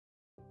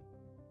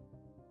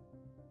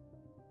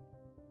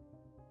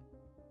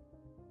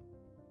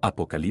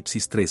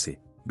Apocalipsis 13,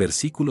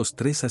 versículos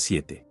 3 a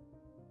 7.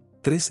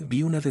 3.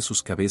 Vi una de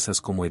sus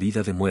cabezas como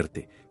herida de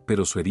muerte,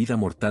 pero su herida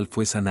mortal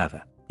fue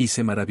sanada, y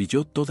se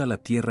maravilló toda la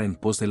tierra en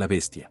pos de la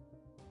bestia.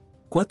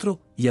 4.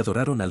 Y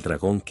adoraron al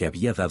dragón que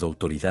había dado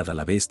autoridad a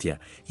la bestia,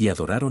 y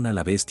adoraron a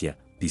la bestia,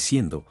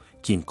 diciendo,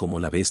 ¿quién como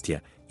la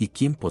bestia, y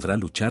quién podrá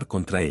luchar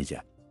contra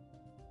ella?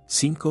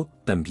 5.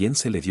 También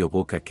se le dio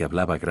boca que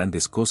hablaba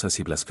grandes cosas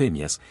y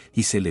blasfemias,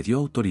 y se le dio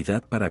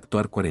autoridad para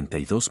actuar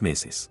 42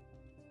 meses.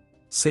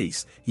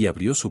 6. Y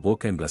abrió su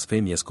boca en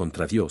blasfemias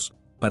contra Dios,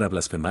 para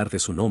blasfemar de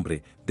su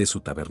nombre, de su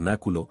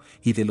tabernáculo,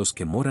 y de los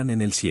que moran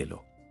en el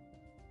cielo.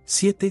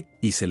 7.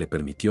 Y se le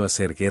permitió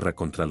hacer guerra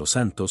contra los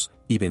santos,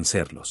 y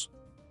vencerlos.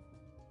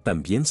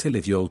 También se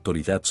le dio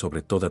autoridad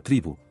sobre toda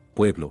tribu,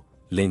 pueblo,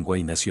 lengua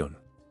y nación.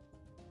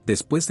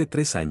 Después de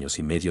 3 años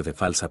y medio de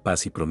falsa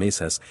paz y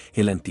promesas,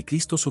 el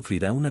anticristo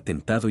sufrirá un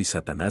atentado y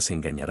Satanás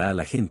engañará a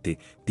la gente,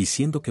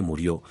 diciendo que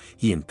murió,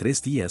 y en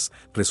 3 días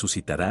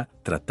resucitará,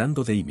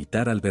 tratando de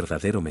imitar al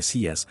verdadero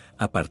Mesías.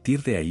 A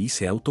partir de ahí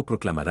se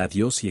autoproclamará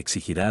Dios y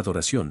exigirá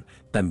adoración.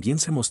 También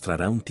se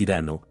mostrará un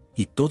tirano,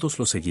 y todos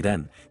lo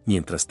seguirán.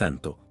 Mientras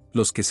tanto,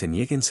 los que se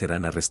nieguen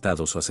serán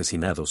arrestados o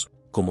asesinados,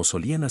 como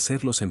solían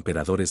hacer los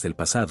emperadores del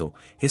pasado.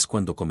 Es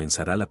cuando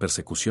comenzará la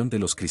persecución de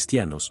los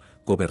cristianos.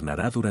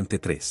 Gobernará durante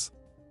 3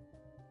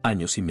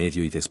 años y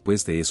medio y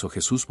después de eso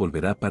Jesús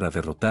volverá para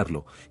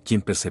derrotarlo.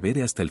 Quien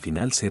persevere hasta el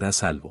final será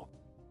salvo.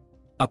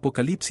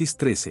 Apocalipsis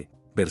 13,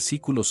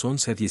 versículos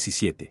 11 a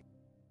 17.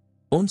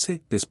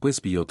 11.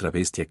 Después vi otra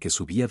bestia que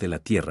subía de la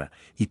tierra,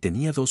 y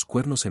tenía 2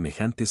 cuernos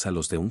semejantes a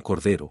los de un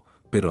cordero,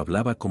 pero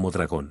hablaba como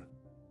dragón.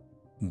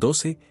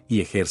 12.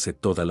 Y ejerce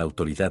toda la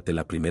autoridad de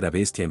la primera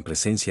bestia en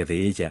presencia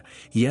de ella,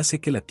 y hace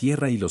que la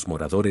tierra y los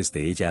moradores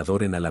de ella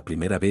adoren a la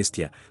primera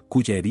bestia,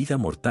 cuya herida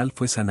mortal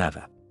fue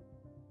sanada.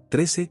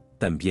 13.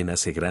 También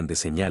hace grandes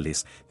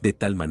señales, de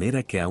tal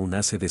manera que aún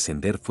hace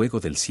descender fuego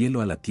del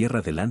cielo a la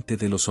tierra delante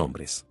de los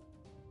hombres.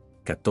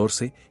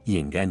 14. Y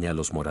engaña a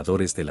los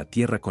moradores de la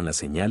tierra con las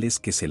señales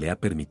que se le ha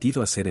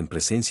permitido hacer en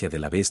presencia de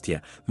la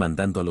bestia,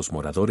 mandando a los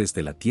moradores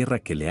de la tierra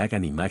que le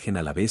hagan imagen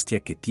a la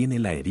bestia que tiene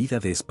la herida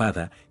de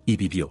espada, y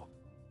vivió.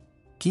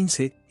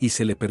 15. Y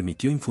se le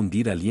permitió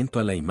infundir aliento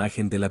a la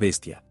imagen de la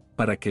bestia,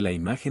 para que la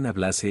imagen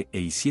hablase e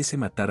hiciese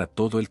matar a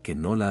todo el que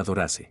no la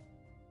adorase.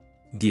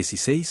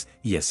 16.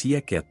 Y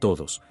hacía que a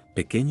todos,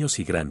 pequeños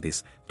y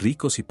grandes,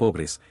 ricos y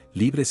pobres,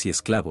 libres y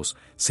esclavos,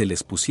 se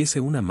les pusiese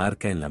una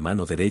marca en la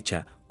mano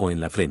derecha o en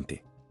la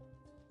frente.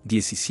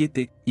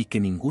 17. Y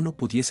que ninguno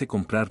pudiese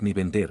comprar ni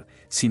vender,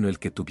 sino el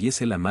que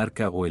tuviese la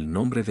marca o el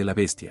nombre de la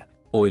bestia,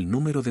 o el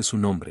número de su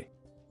nombre.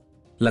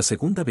 La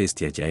segunda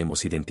bestia ya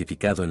hemos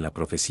identificado en la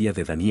profecía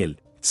de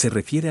Daniel, se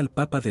refiere al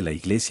Papa de la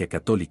Iglesia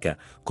Católica.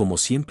 Como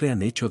siempre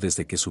han hecho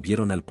desde que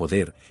subieron al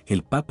poder,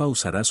 el Papa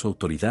usará su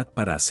autoridad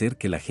para hacer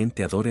que la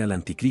gente adore al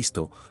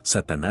anticristo.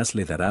 Satanás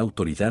le dará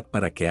autoridad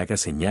para que haga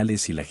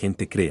señales y la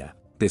gente crea.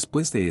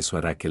 Después de eso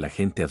hará que la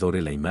gente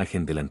adore la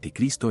imagen del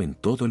anticristo en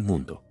todo el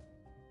mundo.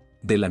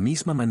 De la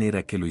misma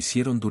manera que lo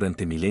hicieron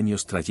durante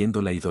milenios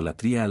trayendo la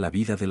idolatría a la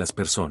vida de las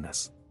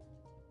personas.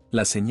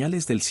 Las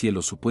señales del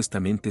cielo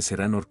supuestamente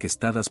serán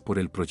orquestadas por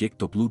el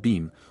proyecto Blue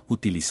Beam,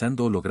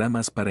 utilizando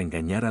hologramas para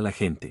engañar a la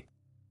gente.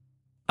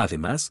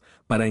 Además,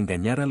 para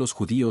engañar a los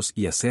judíos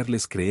y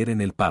hacerles creer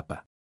en el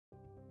Papa.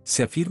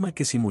 Se afirma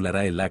que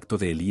simulará el acto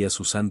de Elías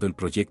usando el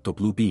proyecto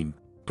Blue Beam,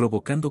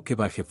 provocando que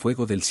baje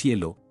fuego del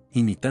cielo,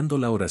 imitando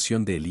la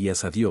oración de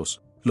Elías a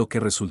Dios, lo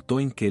que resultó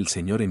en que el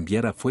Señor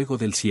enviara fuego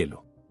del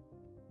cielo.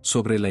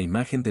 Sobre la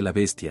imagen de la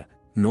bestia,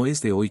 no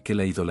es de hoy que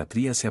la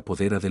idolatría se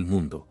apodera del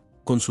mundo,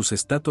 con sus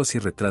estatuas y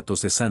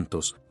retratos de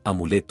santos,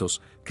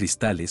 amuletos,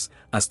 cristales,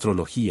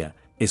 astrología,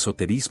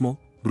 esoterismo,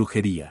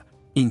 brujería,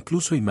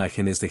 incluso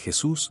imágenes de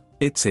Jesús,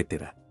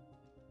 etc.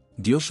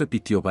 Dios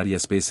repitió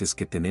varias veces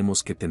que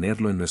tenemos que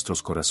tenerlo en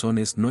nuestros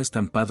corazones, no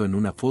estampado en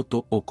una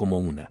foto o como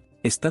una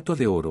estatua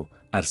de oro,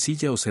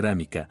 arcilla o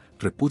cerámica.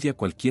 Repudia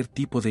cualquier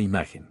tipo de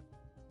imagen.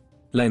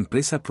 La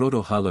empresa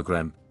Proto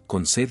Hologram,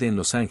 con sede en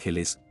Los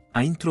Ángeles,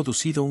 ha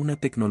introducido una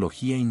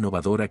tecnología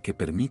innovadora que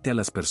permite a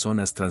las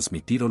personas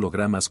transmitir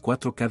hologramas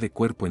 4K de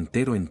cuerpo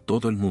entero en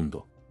todo el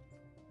mundo.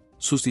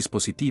 Sus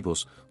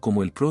dispositivos,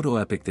 como el Proto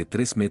APEC de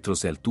 3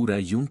 metros de altura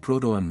y un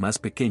Proto AM más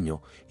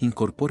pequeño,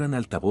 incorporan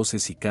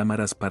altavoces y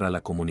cámaras para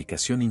la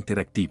comunicación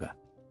interactiva.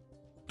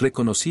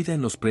 Reconocida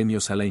en los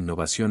premios a la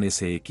innovación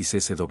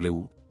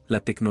SXSW, la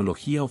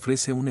tecnología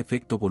ofrece un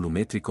efecto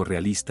volumétrico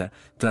realista,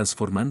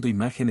 transformando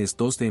imágenes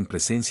 2D en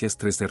presencias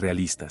 3D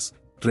realistas,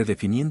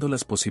 redefiniendo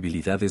las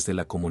posibilidades de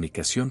la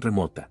comunicación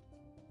remota.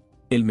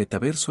 El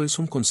metaverso es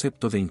un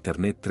concepto de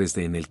Internet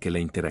 3D en el que la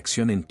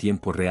interacción en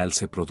tiempo real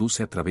se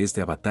produce a través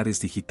de avatares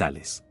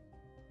digitales.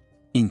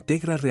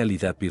 Integra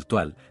realidad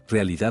virtual,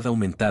 realidad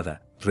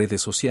aumentada,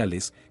 redes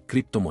sociales,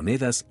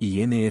 criptomonedas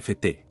y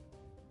NFT.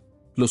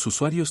 Los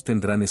usuarios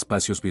tendrán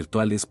espacios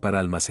virtuales para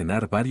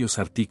almacenar varios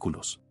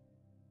artículos.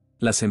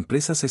 Las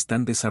empresas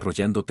están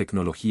desarrollando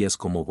tecnologías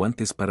como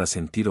guantes para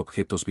sentir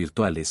objetos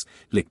virtuales,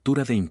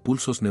 lectura de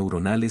impulsos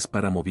neuronales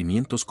para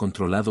movimientos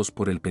controlados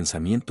por el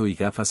pensamiento y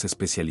gafas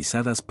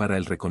especializadas para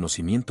el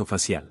reconocimiento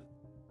facial.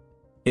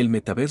 El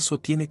metaverso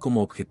tiene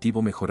como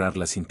objetivo mejorar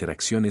las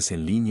interacciones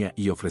en línea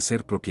y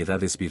ofrecer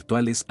propiedades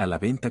virtuales a la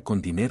venta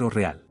con dinero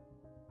real.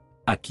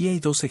 Aquí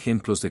hay dos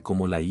ejemplos de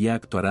cómo la IA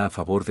actuará a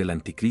favor del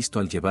anticristo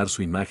al llevar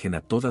su imagen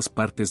a todas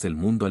partes del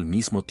mundo al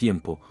mismo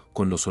tiempo,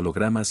 con los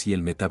hologramas y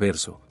el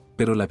metaverso,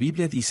 pero la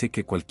Biblia dice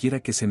que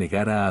cualquiera que se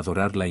negara a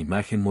adorar la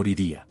imagen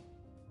moriría.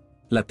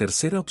 La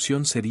tercera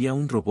opción sería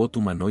un robot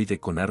humanoide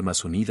con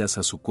armas unidas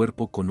a su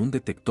cuerpo con un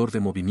detector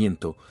de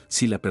movimiento.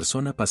 Si la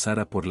persona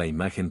pasara por la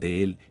imagen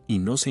de él y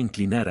no se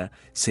inclinara,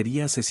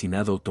 sería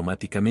asesinado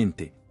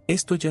automáticamente.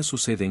 Esto ya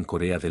sucede en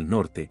Corea del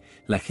Norte,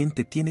 la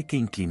gente tiene que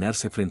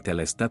inclinarse frente a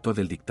la estatua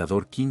del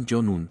dictador Kim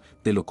Jong-un,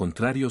 de lo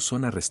contrario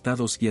son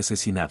arrestados y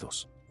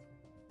asesinados.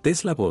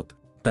 Tesla Bot,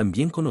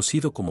 también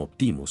conocido como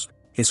Optimus,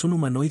 es un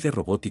humanoide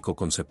robótico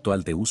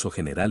conceptual de uso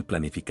general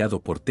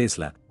planificado por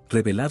Tesla,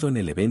 revelado en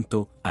el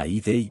evento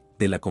AI Day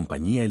de la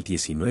compañía el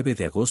 19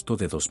 de agosto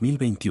de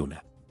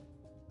 2021.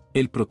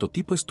 El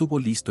prototipo estuvo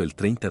listo el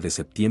 30 de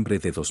septiembre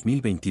de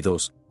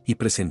 2022 y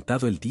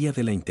presentado el Día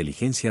de la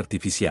Inteligencia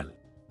Artificial.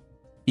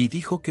 Y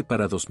dijo que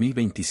para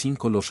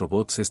 2025 los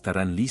robots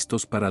estarán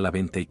listos para la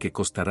venta y que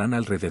costarán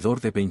alrededor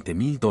de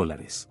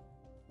 $20,000.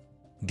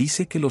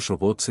 Dice que los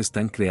robots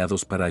están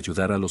creados para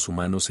ayudar a los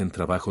humanos en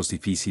trabajos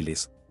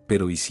difíciles,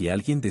 pero ¿y si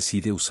alguien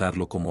decide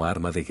usarlo como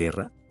arma de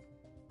guerra?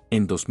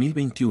 En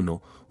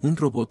 2021, un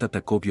robot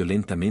atacó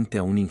violentamente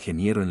a un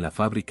ingeniero en la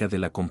fábrica de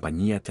la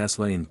compañía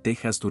Tesla en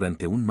Texas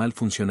durante un mal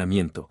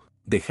funcionamiento,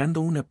 dejando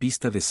una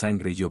pista de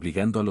sangre y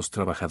obligando a los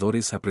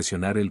trabajadores a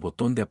presionar el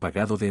botón de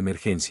apagado de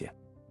emergencia.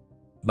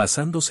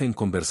 Basándose en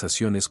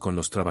conversaciones con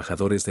los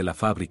trabajadores de la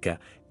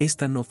fábrica,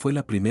 esta no fue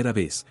la primera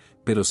vez,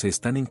 pero se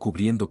están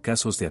encubriendo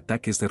casos de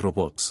ataques de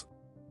robots.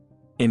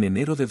 En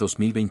enero de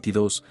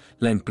 2022,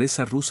 la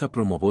empresa rusa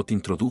Promobot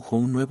introdujo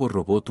un nuevo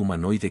robot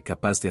humanoide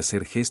capaz de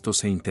hacer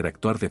gestos e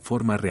interactuar de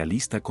forma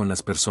realista con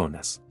las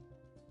personas.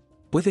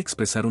 Puede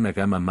expresar una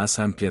gama más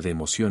amplia de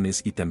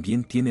emociones y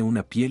también tiene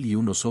una piel y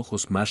unos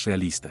ojos más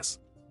realistas.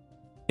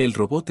 El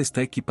robot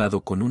está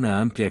equipado con una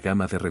amplia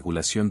gama de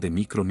regulación de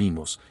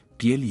micromimos,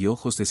 piel y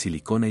ojos de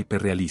silicona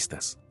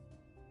hiperrealistas.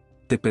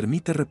 Te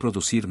permite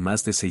reproducir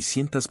más de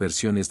 600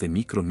 versiones de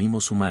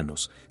micromimos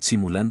humanos,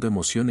 simulando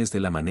emociones de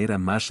la manera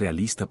más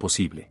realista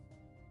posible.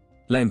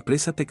 La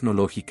empresa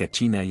tecnológica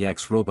china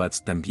Yax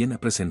Robots también ha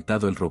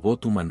presentado el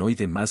robot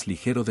humanoide más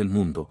ligero del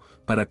mundo,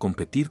 para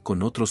competir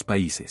con otros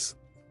países.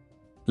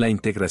 La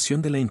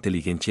integración de la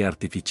inteligencia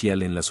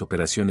artificial en las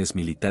operaciones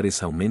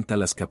militares aumenta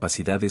las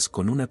capacidades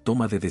con una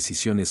toma de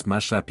decisiones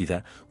más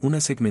rápida,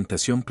 una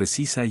segmentación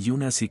precisa y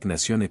una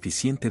asignación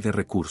eficiente de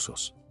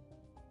recursos.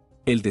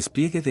 El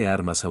despliegue de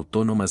armas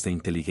autónomas de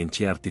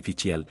inteligencia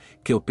artificial,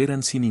 que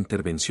operan sin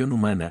intervención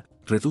humana,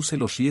 reduce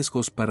los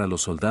riesgos para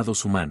los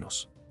soldados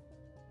humanos.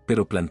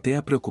 Pero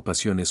plantea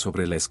preocupaciones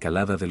sobre la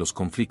escalada de los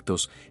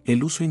conflictos,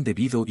 el uso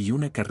indebido y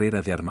una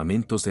carrera de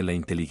armamentos de la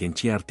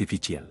inteligencia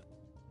artificial.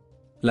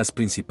 Las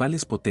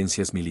principales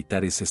potencias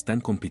militares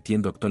están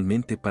compitiendo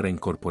actualmente para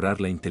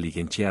incorporar la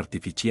inteligencia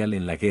artificial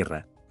en la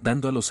guerra,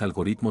 dando a los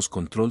algoritmos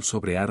control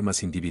sobre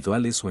armas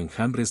individuales o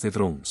enjambres de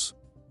drones.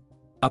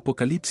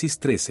 Apocalipsis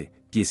 13,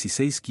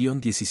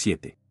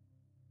 16-17.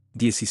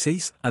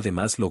 16.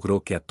 Además logró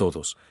que a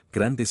todos,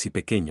 grandes y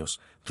pequeños,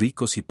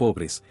 ricos y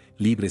pobres,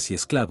 libres y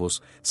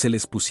esclavos, se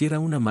les pusiera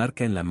una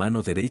marca en la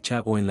mano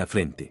derecha o en la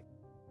frente.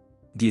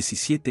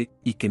 17.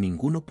 Y que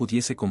ninguno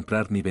pudiese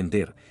comprar ni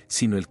vender,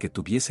 sino el que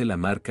tuviese la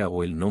marca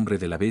o el nombre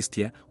de la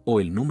bestia,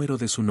 o el número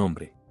de su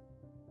nombre.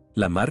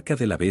 La marca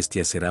de la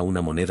bestia será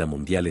una moneda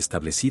mundial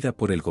establecida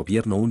por el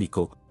gobierno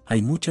único.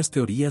 Hay muchas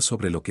teorías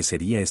sobre lo que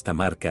sería esta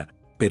marca,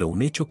 pero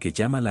un hecho que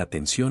llama la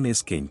atención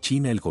es que en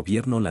China el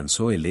gobierno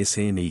lanzó el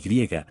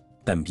SNY,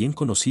 también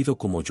conocido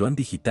como yuan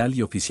digital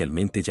y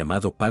oficialmente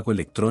llamado pago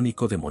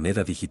electrónico de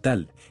moneda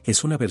digital,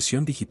 es una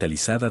versión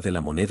digitalizada de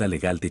la moneda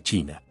legal de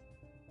China.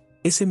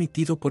 Es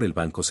emitido por el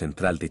Banco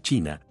Central de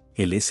China.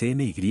 El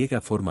SNY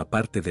forma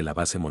parte de la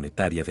base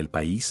monetaria del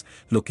país,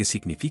 lo que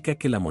significa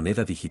que la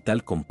moneda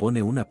digital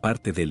compone una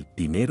parte del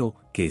dinero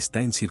que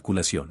está en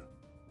circulación.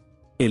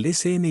 El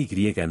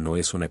SNY no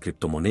es una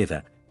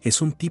criptomoneda,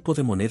 es un tipo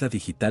de moneda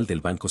digital del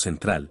Banco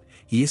Central,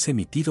 y es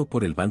emitido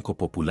por el Banco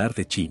Popular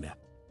de China.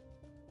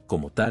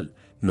 Como tal,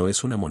 no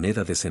es una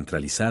moneda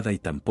descentralizada y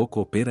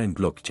tampoco opera en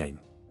blockchain.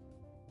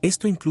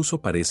 Esto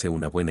incluso parece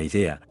una buena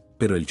idea,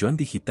 pero el yuan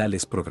digital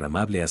es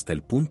programable hasta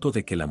el punto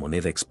de que la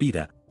moneda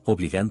expira,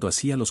 obligando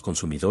así a los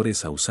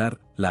consumidores a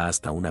usarla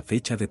hasta una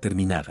fecha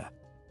determinada.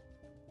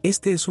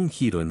 Este es un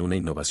giro en una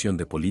innovación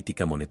de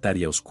política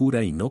monetaria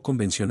oscura y no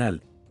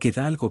convencional, que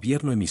da al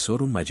gobierno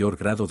emisor un mayor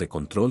grado de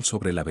control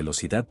sobre la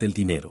velocidad del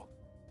dinero.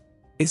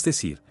 Es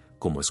decir,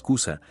 como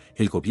excusa,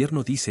 el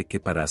gobierno dice que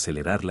para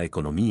acelerar la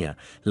economía,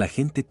 la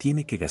gente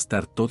tiene que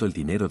gastar todo el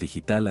dinero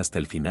digital hasta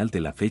el final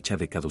de la fecha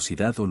de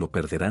caducidad o lo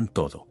perderán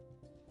todo.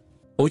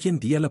 Hoy en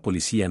día la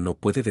policía no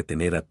puede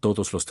detener a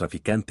todos los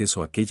traficantes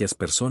o aquellas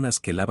personas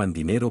que lavan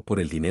dinero por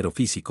el dinero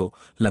físico,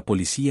 la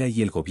policía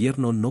y el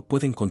gobierno no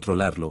pueden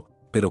controlarlo,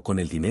 pero con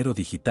el dinero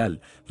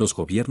digital, los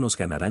gobiernos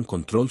ganarán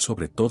control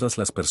sobre todas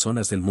las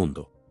personas del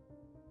mundo.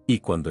 Y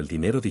cuando el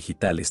dinero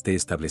digital esté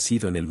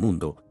establecido en el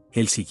mundo,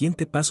 el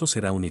siguiente paso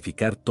será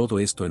unificar todo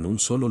esto en un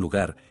solo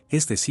lugar,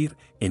 es decir,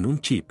 en un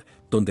chip,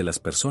 donde las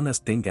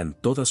personas tengan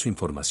toda su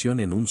información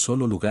en un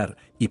solo lugar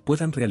y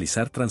puedan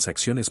realizar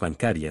transacciones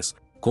bancarias,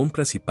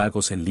 compras y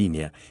pagos en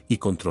línea, y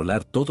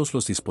controlar todos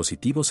los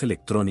dispositivos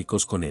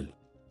electrónicos con él.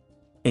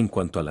 En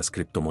cuanto a las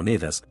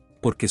criptomonedas,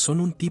 porque son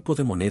un tipo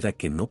de moneda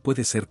que no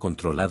puede ser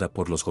controlada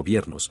por los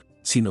gobiernos,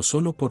 sino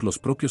solo por los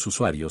propios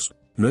usuarios,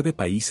 9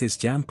 países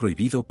ya han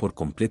prohibido por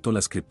completo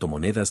las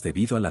criptomonedas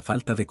debido a la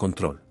falta de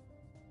control.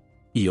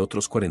 Y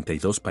otros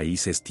 42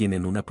 países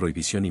tienen una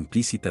prohibición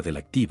implícita del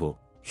activo,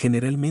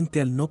 generalmente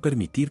al no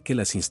permitir que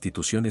las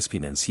instituciones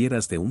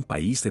financieras de un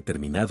país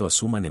determinado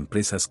asuman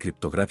empresas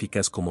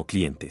criptográficas como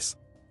clientes.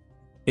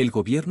 El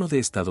gobierno de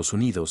Estados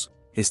Unidos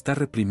está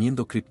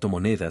reprimiendo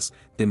criptomonedas,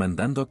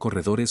 demandando a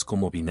corredores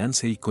como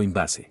Binance y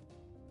Coinbase.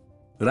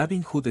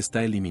 Robinhood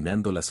está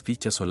eliminando las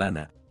fichas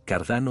Solana,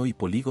 Cardano y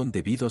Polygon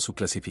debido a su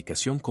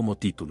clasificación como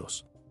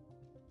títulos.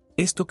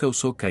 Esto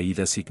causó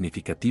caídas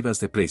significativas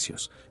de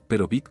precios,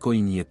 pero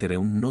Bitcoin y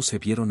Ethereum no se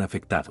vieron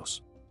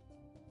afectados.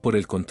 Por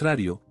el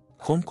contrario,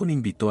 Hong Kong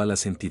invitó a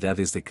las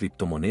entidades de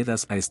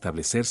criptomonedas a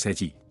establecerse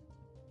allí.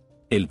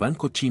 El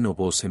banco chino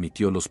BOS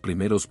emitió los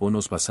primeros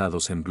bonos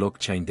basados en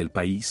blockchain del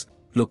país,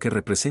 lo que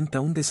representa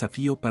un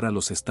desafío para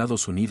los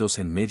Estados Unidos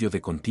en medio de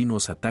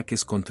continuos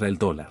ataques contra el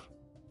dólar.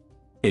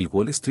 El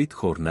Wall Street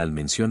Journal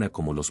menciona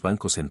cómo los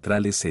bancos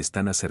centrales se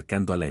están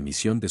acercando a la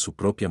emisión de su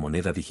propia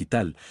moneda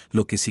digital,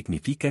 lo que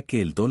significa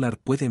que el dólar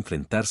puede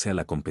enfrentarse a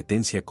la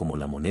competencia como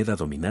la moneda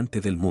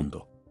dominante del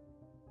mundo.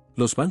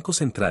 Los bancos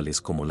centrales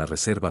como la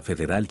Reserva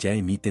Federal ya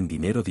emiten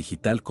dinero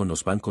digital con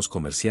los bancos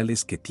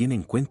comerciales que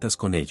tienen cuentas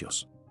con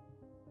ellos.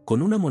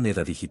 Con una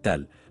moneda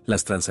digital,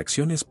 las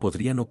transacciones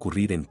podrían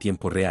ocurrir en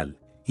tiempo real,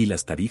 y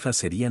las tarifas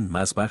serían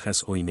más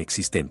bajas o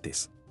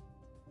inexistentes.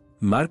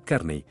 Mark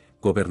Carney,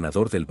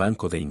 gobernador del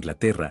Banco de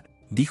Inglaterra,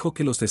 dijo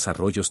que los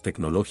desarrollos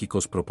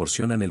tecnológicos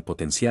proporcionan el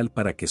potencial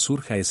para que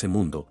surja ese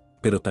mundo,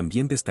 pero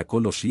también destacó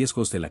los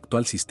riesgos del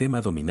actual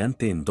sistema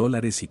dominante en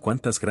dólares y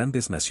cuántas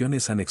grandes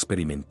naciones han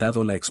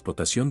experimentado la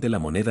explotación de la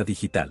moneda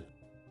digital.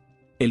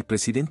 El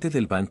presidente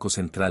del Banco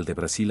Central de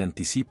Brasil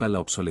anticipa la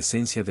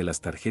obsolescencia de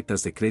las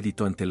tarjetas de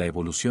crédito ante la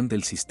evolución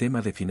del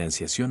sistema de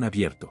financiación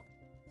abierto.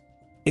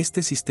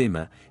 Este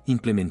sistema,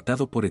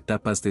 implementado por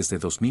etapas desde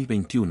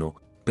 2021,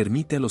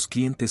 permite a los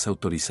clientes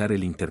autorizar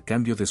el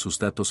intercambio de sus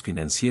datos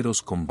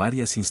financieros con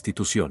varias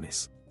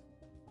instituciones.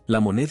 La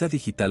moneda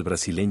digital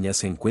brasileña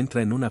se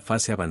encuentra en una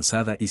fase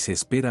avanzada y se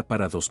espera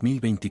para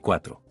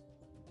 2024.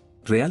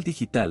 Real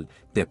Digital,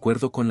 de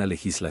acuerdo con la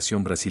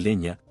legislación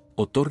brasileña,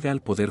 otorga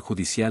al Poder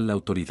Judicial la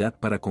autoridad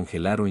para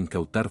congelar o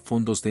incautar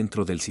fondos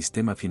dentro del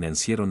sistema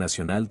financiero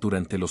nacional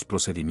durante los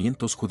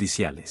procedimientos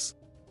judiciales.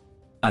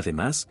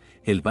 Además,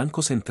 el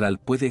Banco Central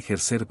puede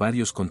ejercer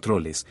varios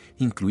controles,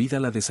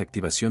 incluida la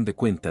desactivación de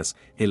cuentas,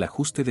 el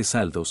ajuste de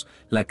saldos,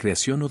 la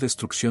creación o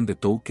destrucción de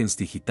tokens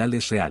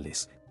digitales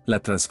reales, la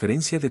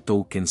transferencia de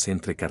tokens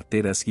entre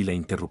carteras y la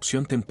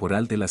interrupción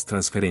temporal de las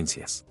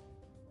transferencias.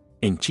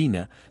 En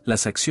China,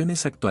 las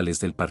acciones actuales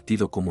del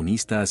Partido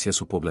Comunista hacia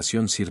su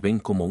población sirven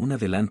como un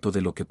adelanto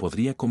de lo que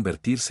podría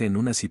convertirse en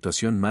una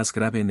situación más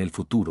grave en el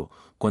futuro,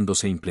 cuando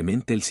se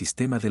implemente el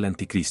sistema del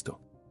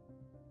anticristo.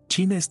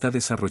 China está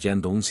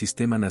desarrollando un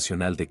sistema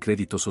nacional de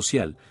crédito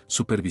social,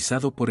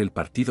 supervisado por el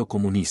Partido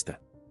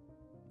Comunista,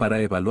 para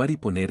evaluar y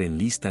poner en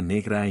lista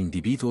negra a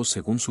individuos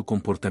según su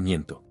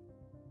comportamiento.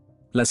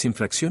 Las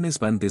infracciones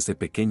van desde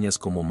pequeñas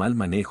como mal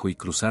manejo y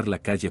cruzar la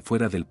calle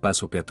fuera del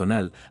paso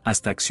peatonal,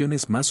 hasta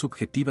acciones más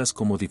subjetivas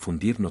como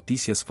difundir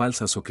noticias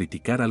falsas o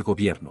criticar al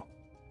gobierno.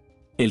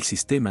 El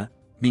sistema,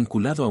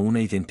 vinculado a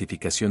una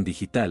identificación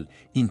digital,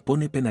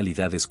 impone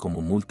penalidades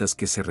como multas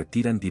que se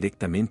retiran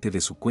directamente de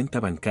su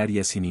cuenta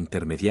bancaria sin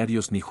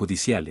intermediarios ni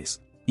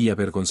judiciales, y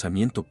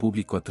avergonzamiento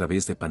público a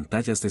través de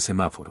pantallas de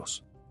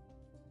semáforos.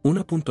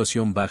 Una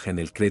puntuación baja en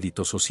el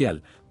crédito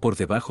social, por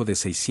debajo de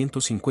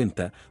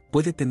 650,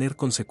 puede tener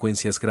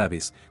consecuencias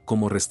graves,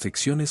 como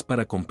restricciones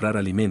para comprar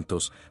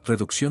alimentos,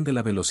 reducción de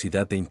la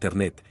velocidad de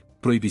Internet,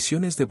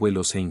 prohibiciones de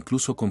vuelos e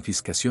incluso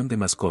confiscación de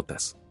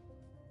mascotas.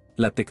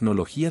 La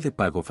tecnología de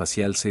pago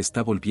facial se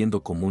está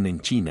volviendo común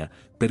en China,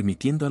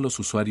 permitiendo a los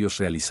usuarios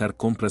realizar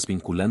compras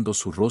vinculando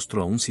su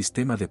rostro a un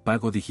sistema de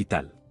pago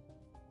digital.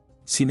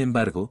 Sin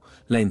embargo,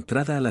 la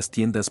entrada a las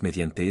tiendas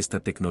mediante esta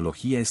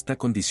tecnología está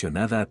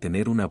condicionada a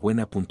tener una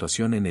buena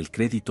puntuación en el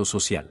crédito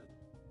social.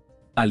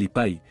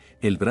 Alipay,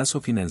 el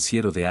brazo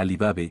financiero de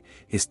Alibaba,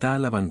 está a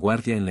la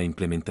vanguardia en la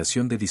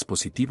implementación de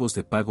dispositivos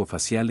de pago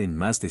facial en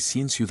más de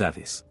 100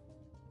 ciudades.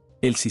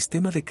 El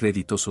sistema de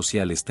crédito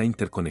social está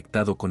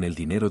interconectado con el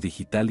dinero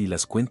digital y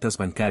las cuentas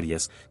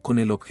bancarias, con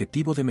el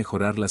objetivo de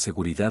mejorar la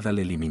seguridad al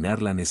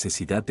eliminar la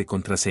necesidad de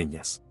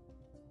contraseñas.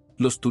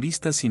 Los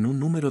turistas sin un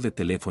número de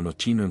teléfono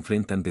chino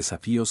enfrentan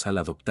desafíos al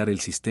adoptar el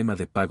sistema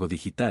de pago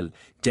digital,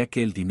 ya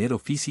que el dinero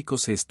físico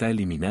se está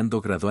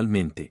eliminando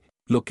gradualmente,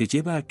 lo que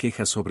lleva a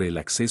quejas sobre el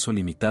acceso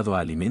limitado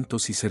a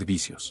alimentos y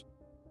servicios.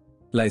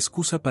 La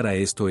excusa para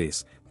esto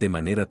es, de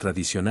manera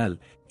tradicional,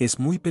 es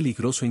muy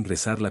peligroso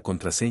ingresar la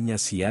contraseña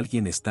si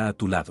alguien está a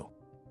tu lado.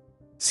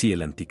 Si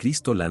el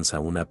anticristo lanza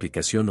una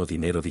aplicación o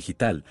dinero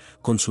digital,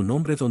 con su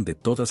nombre donde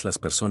todas las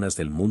personas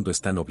del mundo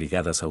están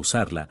obligadas a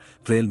usarla,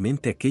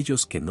 realmente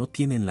aquellos que no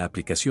tienen la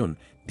aplicación,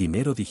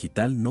 dinero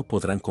digital no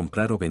podrán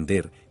comprar o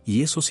vender,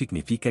 y eso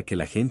significa que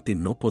la gente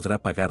no podrá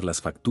pagar las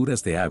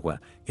facturas de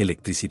agua,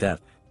 electricidad,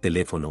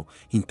 teléfono,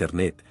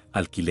 internet,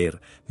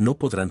 alquiler, no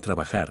podrán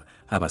trabajar,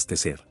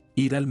 abastecer,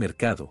 ir al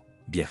mercado,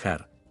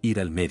 viajar,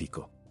 ir al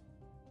médico.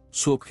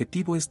 Su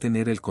objetivo es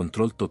tener el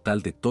control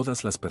total de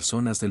todas las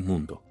personas del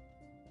mundo.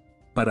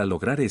 Para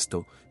lograr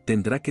esto,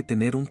 tendrá que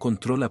tener un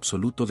control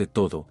absoluto de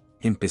todo,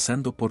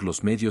 empezando por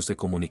los medios de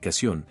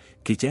comunicación,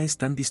 que ya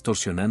están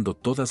distorsionando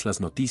todas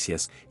las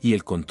noticias, y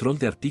el control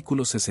de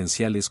artículos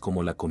esenciales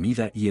como la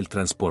comida y el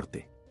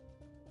transporte.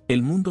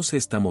 El mundo se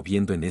está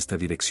moviendo en esta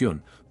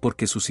dirección,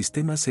 porque su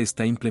sistema se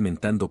está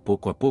implementando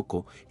poco a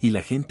poco, y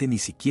la gente ni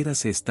siquiera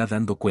se está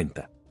dando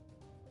cuenta.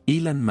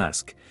 Elon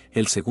Musk,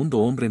 el segundo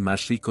hombre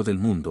más rico del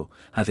mundo,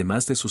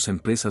 además de sus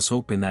empresas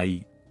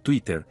OpenAI,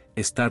 Twitter,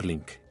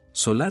 Starlink,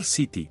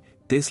 SolarCity,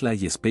 Tesla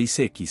y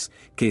SpaceX,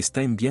 que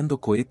está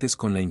enviando cohetes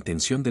con la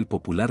intención del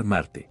popular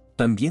Marte,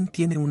 también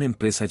tiene una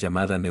empresa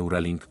llamada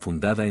Neuralink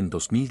fundada en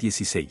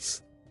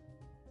 2016.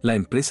 La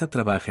empresa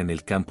trabaja en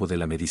el campo de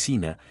la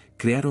medicina,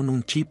 crearon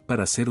un chip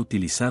para ser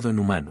utilizado en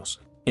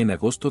humanos. En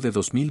agosto de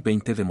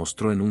 2020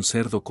 demostró en un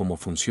cerdo cómo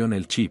funciona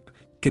el chip,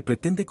 que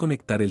pretende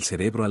conectar el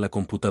cerebro a la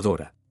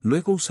computadora.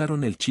 Luego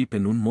usaron el chip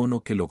en un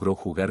mono que logró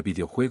jugar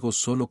videojuegos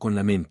solo con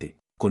la mente.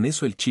 Con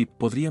eso el chip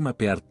podría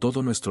mapear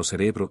todo nuestro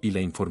cerebro y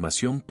la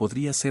información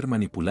podría ser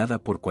manipulada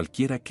por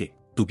cualquiera que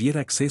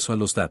tuviera acceso a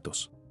los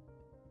datos.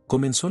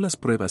 Comenzó las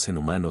pruebas en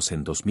humanos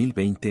en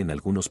 2020 en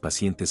algunos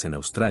pacientes en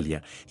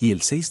Australia y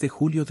el 6 de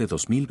julio de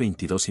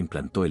 2022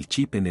 implantó el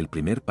chip en el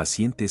primer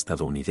paciente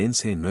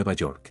estadounidense en Nueva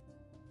York.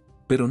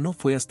 Pero no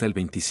fue hasta el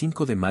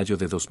 25 de mayo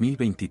de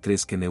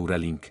 2023 que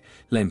Neuralink,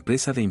 la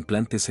empresa de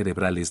implantes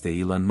cerebrales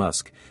de Elon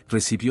Musk,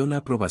 recibió la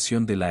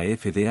aprobación de la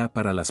FDA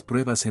para las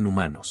pruebas en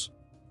humanos.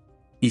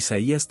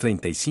 Isaías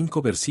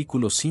 35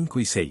 versículos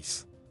 5 y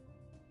 6.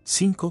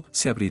 5.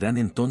 Se abrirán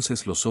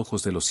entonces los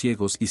ojos de los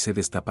ciegos y se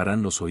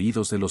destaparán los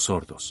oídos de los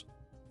sordos.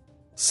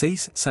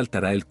 6.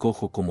 Saltará el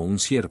cojo como un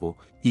ciervo,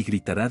 y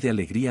gritará de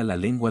alegría la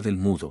lengua del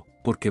mudo,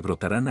 porque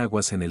brotarán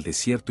aguas en el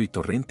desierto y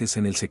torrentes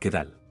en el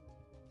sequedal.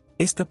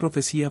 Esta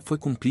profecía fue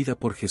cumplida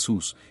por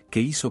Jesús,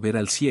 que hizo ver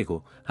al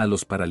ciego, a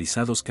los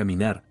paralizados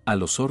caminar, a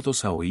los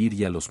sordos a oír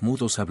y a los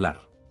mudos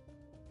hablar.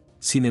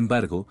 Sin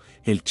embargo,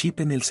 el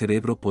chip en el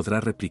cerebro podrá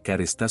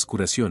replicar estas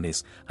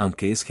curaciones,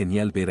 aunque es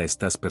genial ver a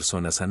estas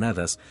personas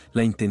sanadas,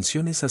 la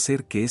intención es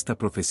hacer que esta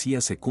profecía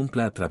se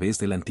cumpla a través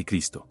del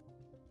anticristo.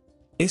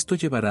 Esto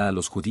llevará a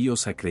los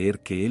judíos a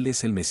creer que Él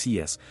es el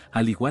Mesías,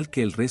 al igual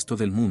que el resto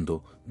del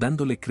mundo,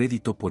 dándole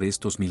crédito por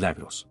estos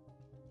milagros.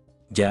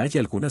 Ya hay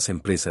algunas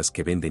empresas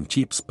que venden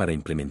chips para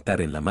implementar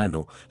en la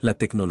mano. La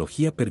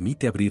tecnología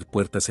permite abrir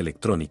puertas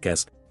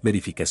electrónicas,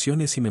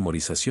 verificaciones y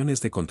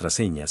memorizaciones de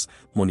contraseñas,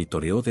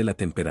 monitoreo de la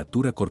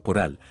temperatura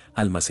corporal,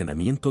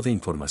 almacenamiento de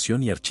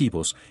información y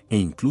archivos, e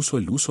incluso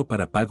el uso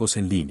para pagos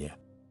en línea.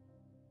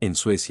 En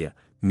Suecia,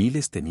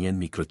 miles tenían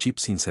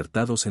microchips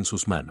insertados en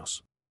sus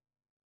manos.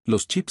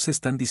 Los chips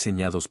están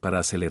diseñados para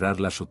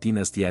acelerar las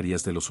rutinas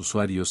diarias de los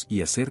usuarios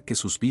y hacer que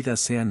sus vidas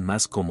sean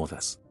más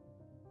cómodas.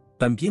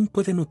 También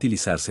pueden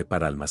utilizarse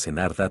para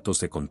almacenar datos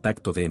de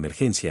contacto de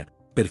emergencia,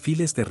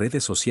 perfiles de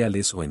redes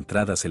sociales o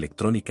entradas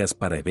electrónicas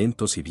para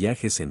eventos y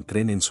viajes en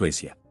tren en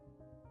Suecia.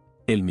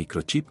 El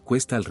microchip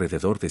cuesta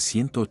alrededor de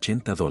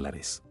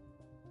 $180.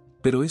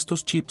 Pero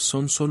estos chips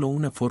son solo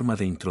una forma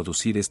de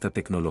introducir esta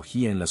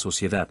tecnología en la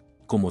sociedad.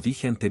 Como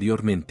dije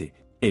anteriormente,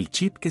 el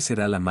chip que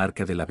será la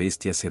marca de la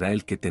bestia será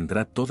el que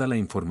tendrá toda la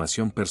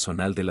información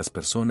personal de las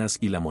personas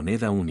y la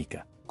moneda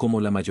única. Como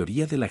la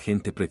mayoría de la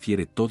gente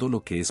prefiere todo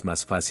lo que es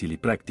más fácil y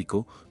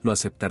práctico, lo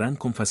aceptarán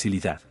con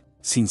facilidad,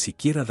 sin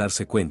siquiera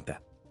darse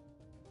cuenta.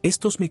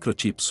 Estos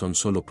microchips son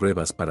solo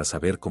pruebas para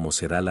saber cómo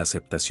será la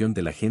aceptación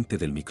de la gente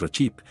del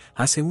microchip.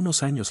 Hace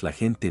unos años la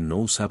gente no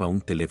usaba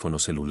un teléfono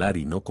celular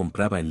y no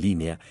compraba en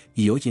línea,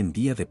 y hoy en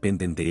día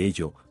dependen de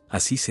ello.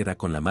 Así será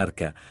con la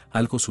marca,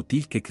 algo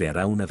sutil que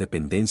creará una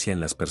dependencia en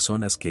las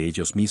personas que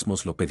ellos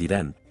mismos lo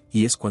pedirán,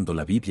 y es cuando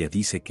la Biblia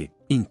dice que,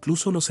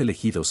 incluso los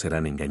elegidos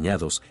serán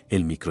engañados.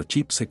 El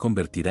microchip se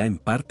convertirá en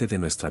parte de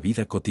nuestra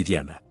vida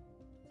cotidiana.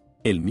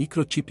 El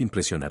microchip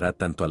impresionará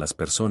tanto a las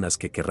personas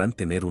que querrán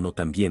tener uno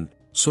también.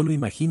 Solo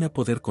imagina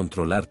poder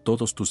controlar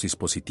todos tus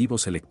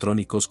dispositivos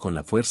electrónicos con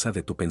la fuerza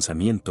de tu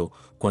pensamiento.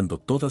 Cuando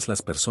todas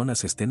las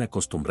personas estén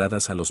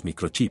acostumbradas a los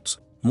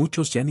microchips,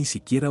 muchos ya ni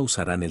siquiera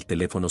usarán el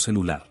teléfono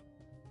celular.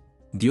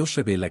 Dios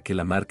revela que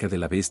la marca de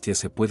la bestia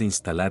se puede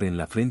instalar en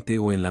la frente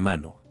o en la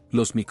mano.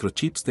 Los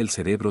microchips del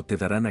cerebro te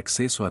darán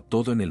acceso a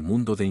todo en el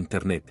mundo de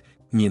Internet.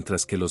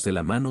 mientras que los de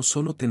la mano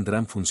solo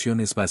tendrán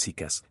funciones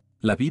básicas.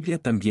 La Biblia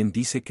también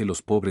dice que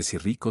los pobres y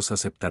ricos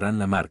aceptarán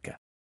la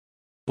marca.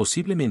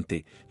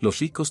 Posiblemente, los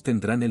ricos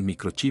tendrán el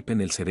microchip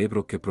en el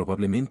cerebro que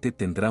probablemente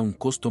tendrá un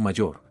costo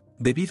mayor,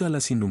 debido a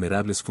las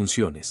innumerables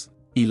funciones,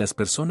 y las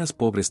personas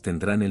pobres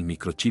tendrán el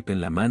microchip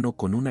en la mano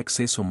con un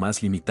acceso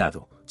más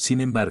limitado.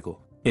 Sin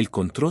embargo, el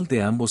control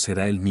de ambos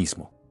será el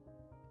mismo.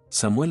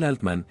 Samuel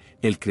Altman,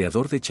 el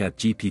creador de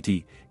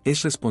ChatGPT,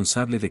 es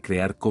responsable de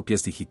crear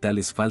copias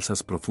digitales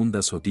falsas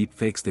profundas o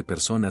deepfakes de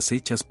personas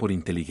hechas por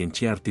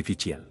inteligencia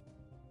artificial.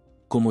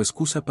 Como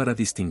excusa para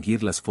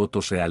distinguir las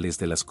fotos reales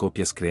de las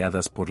copias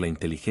creadas por la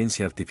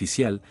inteligencia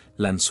artificial,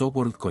 lanzó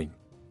WorldCoin.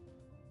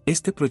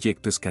 Este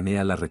proyecto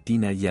escanea la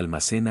retina y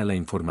almacena la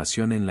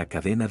información en la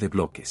cadena de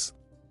bloques.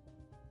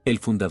 El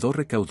fundador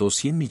recaudó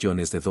 $100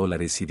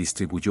 millones y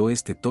distribuyó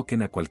este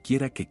token a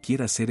cualquiera que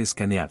quiera ser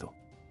escaneado.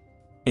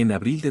 En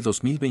abril de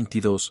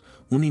 2022,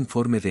 un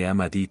informe de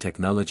Amadi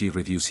Technology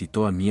Review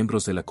citó a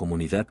miembros de la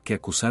comunidad que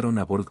acusaron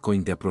a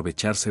WorldCoin de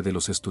aprovecharse de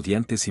los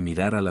estudiantes y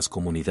mirar a las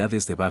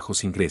comunidades de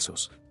bajos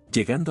ingresos,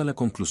 llegando a la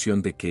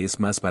conclusión de que es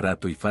más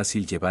barato y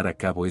fácil llevar a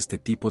cabo este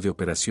tipo de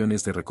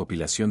operaciones de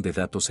recopilación de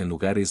datos en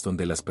lugares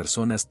donde las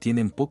personas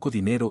tienen poco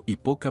dinero y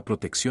poca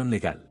protección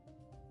legal.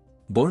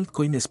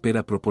 WorldCoin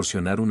espera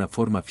proporcionar una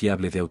forma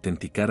fiable de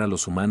autenticar a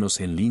los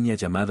humanos en línea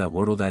llamada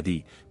World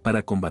ID,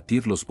 para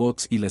combatir los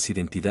bots y las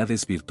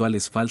identidades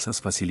virtuales falsas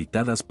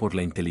facilitadas por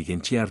la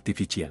inteligencia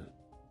artificial.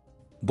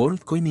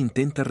 WorldCoin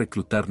intenta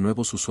reclutar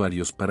nuevos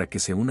usuarios para que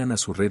se unan a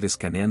su red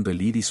escaneando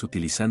el iris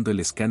utilizando el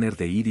escáner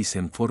de iris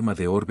en forma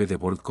de orbe de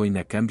WorldCoin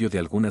a cambio de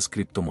algunas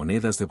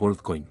criptomonedas de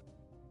WorldCoin.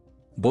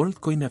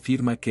 WorldCoin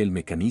afirma que el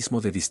mecanismo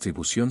de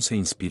distribución se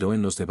inspiró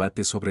en los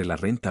debates sobre la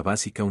renta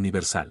básica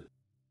universal.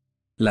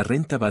 La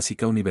renta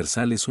básica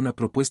universal es una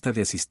propuesta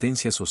de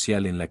asistencia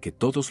social en la que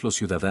todos los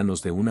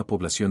ciudadanos de una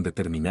población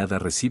determinada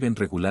reciben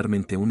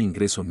regularmente un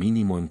ingreso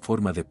mínimo en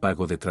forma de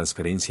pago de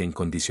transferencia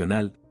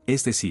incondicional,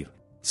 es decir,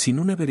 sin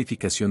una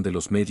verificación de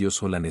los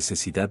medios o la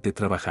necesidad de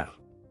trabajar.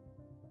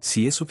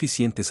 Si es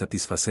suficiente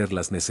satisfacer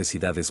las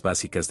necesidades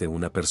básicas de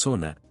una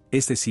persona,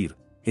 es decir,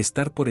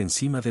 estar por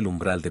encima del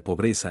umbral de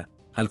pobreza,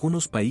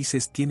 algunos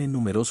países tienen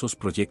numerosos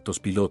proyectos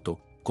piloto,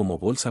 como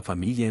Bolsa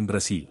Familia en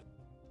Brasil.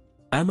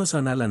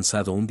 Amazon ha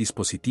lanzado un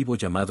dispositivo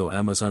llamado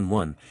Amazon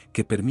One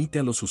que permite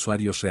a los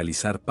usuarios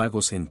realizar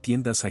pagos en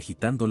tiendas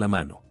agitando la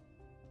mano.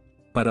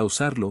 Para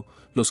usarlo,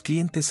 los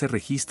clientes se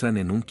registran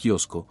en un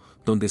kiosco,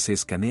 donde se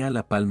escanea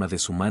la palma de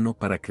su mano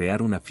para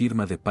crear una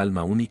firma de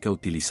palma única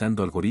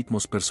utilizando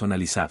algoritmos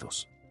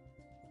personalizados.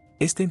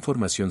 Esta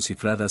información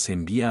cifrada se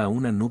envía a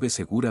una nube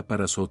segura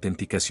para su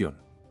autenticación.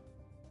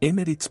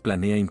 Emirates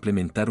planea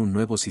implementar un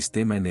nuevo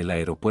sistema en el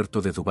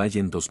aeropuerto de Dubái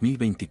en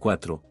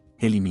 2024,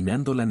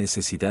 eliminando la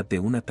necesidad de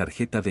una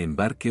tarjeta de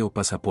embarque o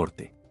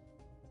pasaporte.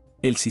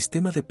 El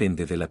sistema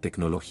depende de la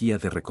tecnología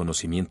de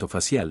reconocimiento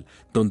facial,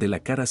 donde la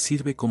cara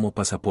sirve como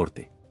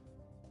pasaporte.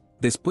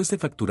 Después de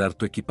facturar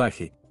tu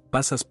equipaje,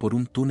 pasas por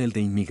un túnel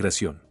de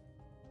inmigración.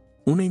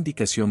 Una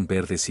indicación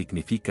verde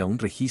significa un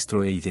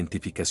registro e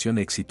identificación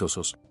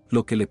exitosos,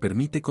 lo que le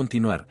permite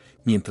continuar,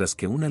 mientras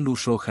que una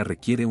luz roja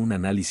requiere un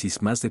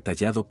análisis más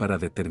detallado para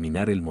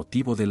determinar el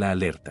motivo de la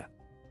alerta.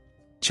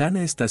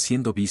 China está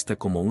siendo vista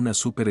como una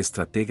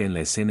superestratega en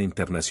la escena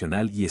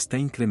internacional y está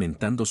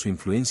incrementando su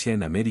influencia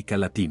en América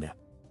Latina.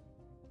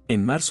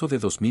 En marzo de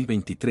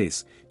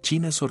 2023,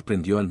 China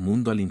sorprendió al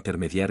mundo al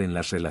intermediar en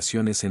las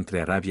relaciones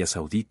entre Arabia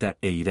Saudita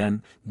e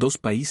Irán, dos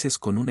países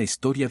con una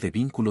historia de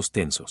vínculos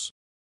tensos.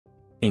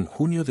 En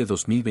junio de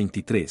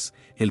 2023,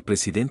 el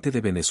presidente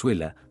de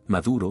Venezuela,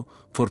 Maduro,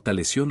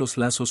 fortaleció los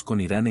lazos con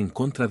Irán en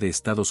contra de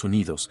Estados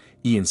Unidos,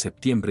 y en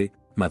septiembre,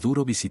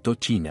 Maduro visitó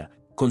China,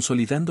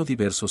 consolidando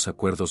diversos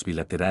acuerdos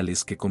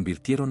bilaterales que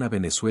convirtieron a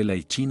Venezuela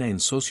y China en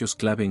socios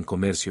clave en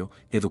comercio,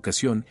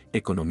 educación,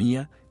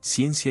 economía,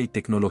 ciencia y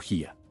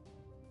tecnología.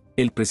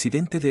 El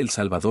presidente de El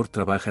Salvador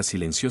trabaja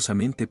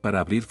silenciosamente para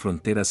abrir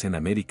fronteras en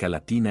América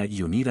Latina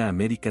y unir a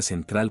América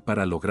Central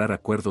para lograr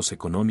acuerdos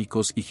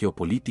económicos y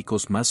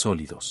geopolíticos más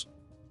sólidos.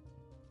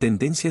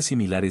 Tendencias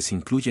similares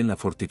incluyen la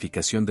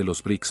fortificación de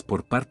los BRICS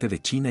por parte de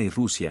China y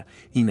Rusia,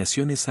 y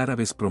naciones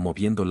árabes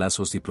promoviendo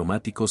lazos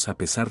diplomáticos a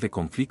pesar de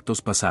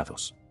conflictos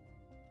pasados.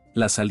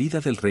 La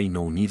salida del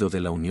Reino Unido de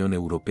la Unión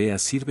Europea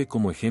sirve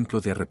como ejemplo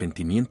de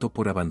arrepentimiento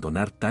por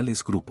abandonar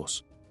tales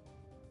grupos.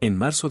 En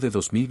marzo de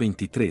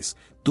 2023,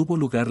 tuvo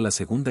lugar la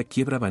segunda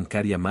quiebra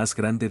bancaria más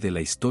grande de la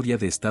historia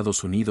de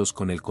Estados Unidos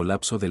con el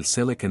colapso del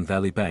Silicon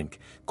Valley Bank,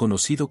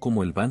 conocido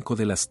como el Banco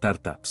de las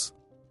Startups.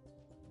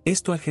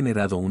 Esto ha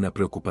generado una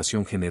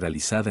preocupación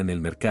generalizada en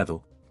el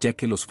mercado, ya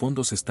que los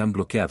fondos están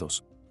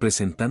bloqueados,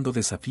 presentando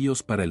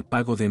desafíos para el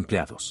pago de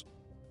empleados.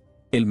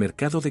 El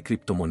mercado de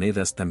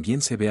criptomonedas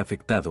también se ve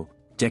afectado,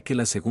 ya que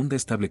la segunda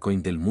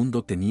stablecoin del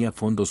mundo tenía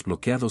fondos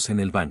bloqueados en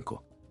el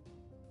banco.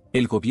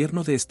 El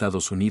gobierno de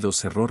Estados Unidos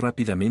cerró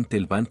rápidamente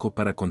el banco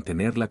para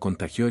contener la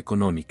contagio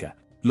económica,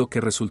 lo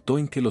que resultó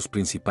en que los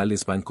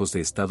principales bancos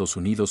de Estados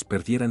Unidos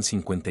perdieran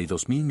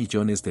 $52.000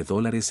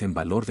 millones en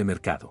valor de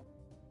mercado.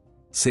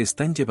 Se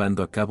están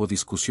llevando a cabo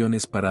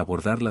discusiones para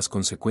abordar las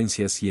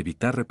consecuencias y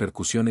evitar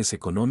repercusiones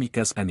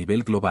económicas a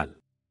nivel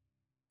global.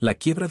 La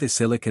quiebra de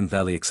Silicon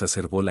Valley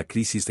exacerbó la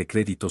crisis de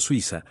crédito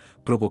suiza,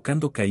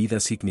 provocando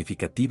caídas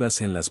significativas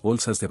en las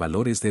bolsas de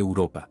valores de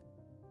Europa.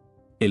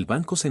 El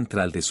Banco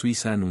Central de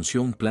Suiza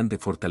anunció un plan de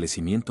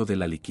fortalecimiento de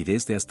la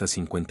liquidez de hasta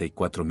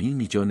 54.000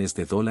 millones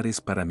de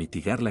dólares para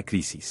mitigar la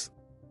crisis.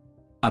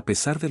 A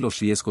pesar de los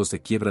riesgos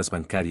de quiebras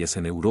bancarias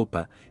en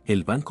Europa,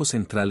 el Banco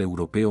Central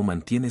Europeo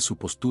mantiene su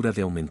postura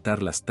de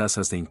aumentar las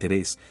tasas de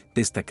interés,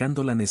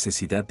 destacando la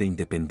necesidad de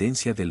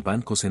independencia del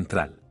Banco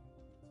Central.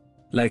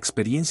 La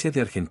experiencia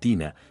de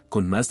Argentina,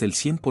 con más del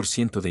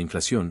 100% de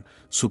inflación,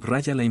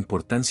 subraya la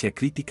importancia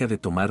crítica de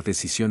tomar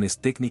decisiones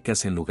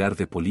técnicas en lugar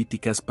de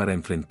políticas para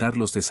enfrentar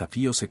los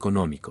desafíos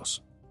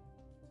económicos.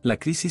 La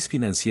crisis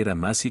financiera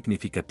más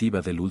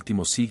significativa del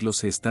último siglo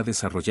se está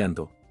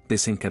desarrollando,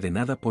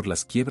 desencadenada por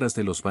las quiebras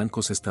de los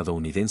bancos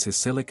estadounidenses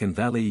Silicon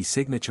Valley y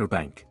Signature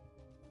Bank.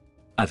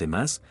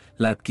 Además,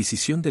 la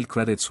adquisición del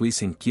Credit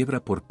Suisse en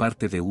quiebra por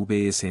parte de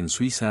UBS en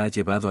Suiza ha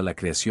llevado a la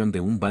creación de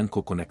un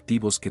banco con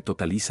activos que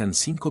totalizan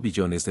 5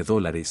 billones de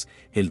dólares,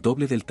 el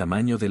doble del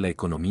tamaño de la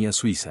economía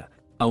suiza,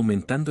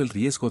 aumentando el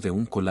riesgo de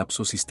un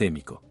colapso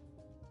sistémico.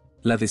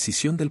 La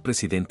decisión del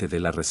presidente de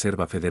la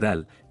Reserva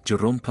Federal,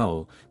 Jerome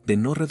Powell, de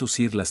no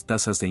reducir las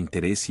tasas de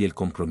interés y el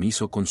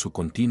compromiso con su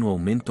continuo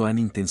aumento han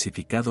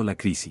intensificado la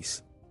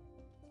crisis.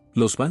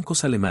 Los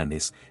bancos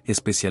alemanes,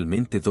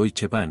 especialmente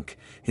Deutsche Bank,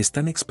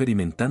 están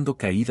experimentando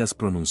caídas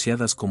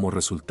pronunciadas como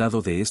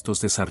resultado de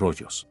estos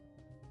desarrollos.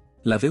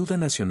 La deuda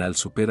nacional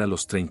supera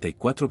los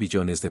 34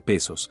 billones de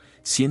pesos,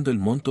 siendo el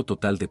monto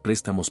total de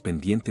préstamos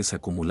pendientes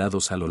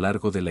acumulados a lo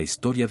largo de la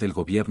historia del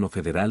gobierno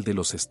federal de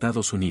los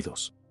Estados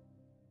Unidos.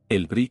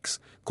 El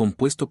BRICS,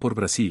 compuesto por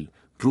Brasil,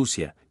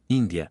 Rusia,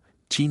 India,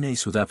 China y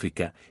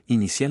Sudáfrica,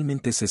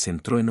 inicialmente se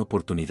centró en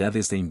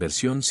oportunidades de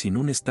inversión sin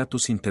un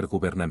estatus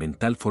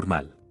intergubernamental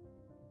formal.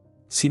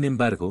 Sin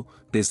embargo,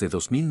 desde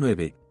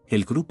 2009,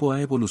 el grupo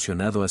ha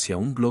evolucionado hacia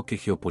un bloque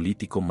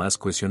geopolítico más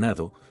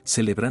cohesionado,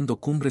 celebrando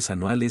cumbres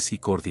anuales y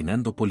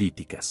coordinando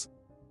políticas.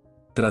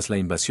 Tras la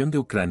invasión de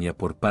Ucrania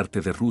por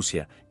parte de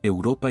Rusia,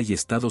 Europa y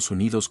Estados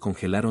Unidos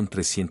congelaron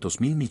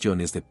 300.000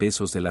 millones de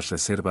pesos de las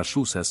reservas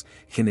rusas,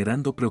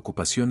 generando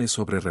preocupaciones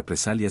sobre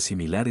represalias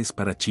similares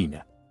para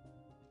China.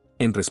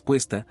 En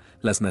respuesta,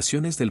 las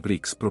naciones del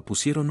BRICS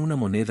propusieron una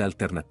moneda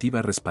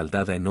alternativa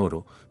respaldada en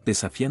oro,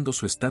 desafiando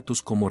su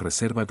estatus como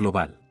reserva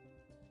global.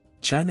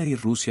 China y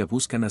Rusia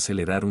buscan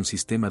acelerar un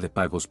sistema de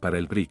pagos para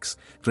el BRICS,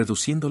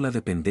 reduciendo la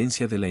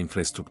dependencia de la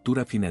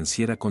infraestructura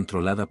financiera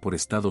controlada por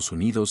Estados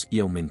Unidos y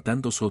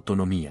aumentando su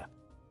autonomía.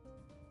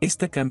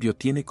 Este cambio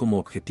tiene como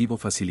objetivo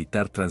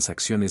facilitar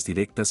transacciones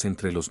directas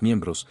entre los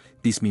miembros,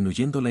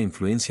 disminuyendo la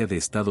influencia de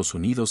Estados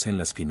Unidos en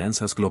las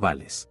finanzas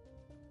globales.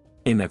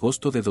 En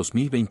agosto de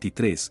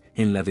 2023,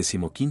 en la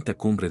 15ª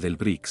cumbre del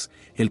BRICS,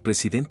 el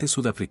presidente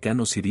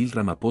sudafricano Cyril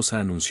Ramaphosa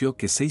anunció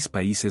que 6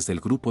 países del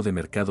grupo de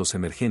mercados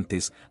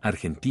emergentes,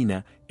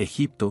 Argentina,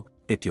 Egipto,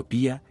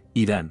 Etiopía,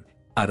 Irán,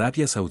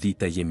 Arabia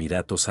Saudita y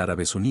Emiratos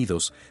Árabes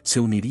Unidos, se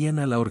unirían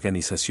a la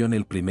organización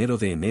el 1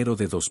 de enero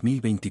de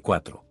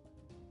 2024.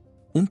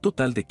 Un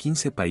total de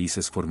 15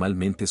 países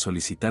formalmente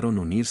solicitaron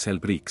unirse al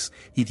BRICS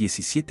y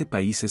 17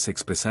 países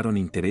expresaron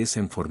interés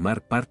en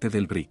formar parte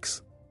del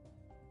BRICS.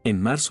 En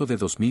marzo de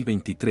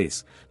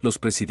 2023, los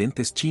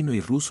presidentes chino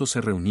y ruso se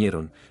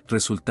reunieron,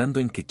 resultando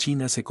en que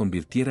China se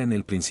convirtiera en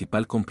el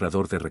principal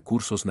comprador de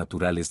recursos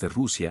naturales de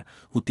Rusia,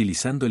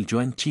 utilizando el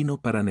yuan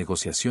chino para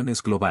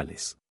negociaciones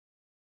globales.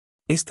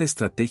 Esta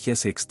estrategia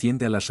se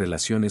extiende a las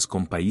relaciones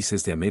con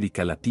países de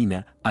América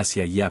Latina,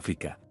 Asia y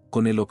África,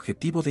 con el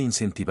objetivo de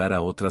incentivar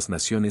a otras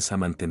naciones a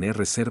mantener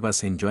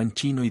reservas en yuan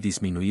chino y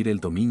disminuir el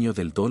dominio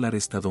del dólar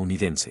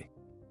estadounidense.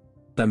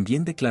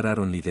 También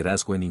declararon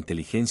liderazgo en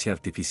inteligencia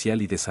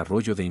artificial y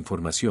desarrollo de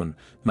información,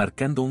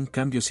 marcando un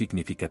cambio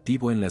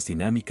significativo en las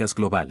dinámicas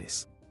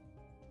globales.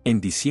 En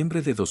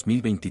diciembre de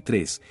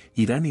 2023,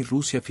 Irán y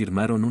Rusia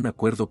firmaron un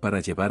acuerdo para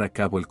llevar a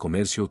cabo el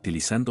comercio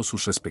utilizando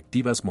sus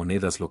respectivas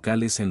monedas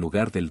locales en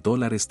lugar del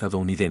dólar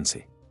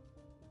estadounidense.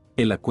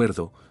 El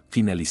acuerdo,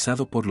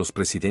 finalizado por los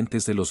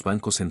presidentes de los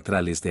bancos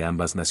centrales de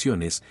ambas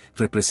naciones,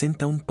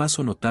 representa un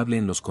paso notable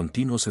en los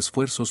continuos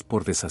esfuerzos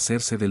por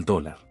deshacerse del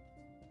dólar.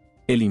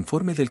 El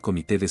informe del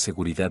Comité de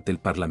Seguridad del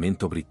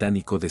Parlamento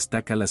británico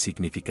destaca la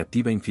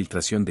significativa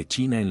infiltración de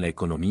China en la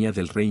economía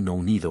del Reino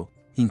Unido,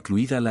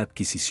 incluida la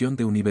adquisición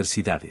de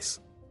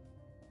universidades.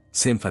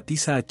 Se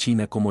enfatiza a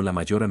China como la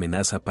mayor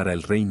amenaza para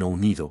el Reino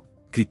Unido,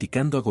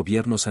 criticando a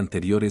gobiernos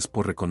anteriores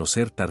por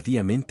reconocer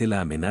tardíamente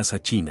la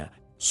amenaza china,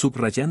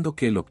 subrayando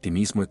que el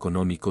optimismo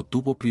económico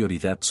tuvo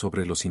prioridad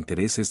sobre los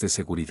intereses de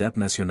seguridad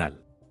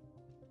nacional.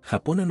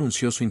 Japón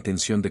anunció su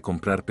intención de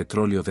comprar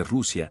petróleo de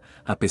Rusia,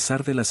 a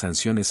pesar de las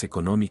sanciones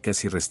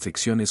económicas y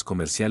restricciones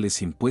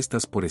comerciales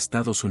impuestas por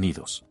Estados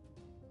Unidos.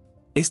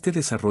 Este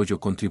desarrollo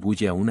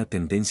contribuye a una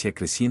tendencia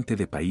creciente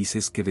de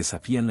países que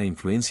desafían la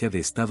influencia de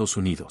Estados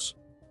Unidos.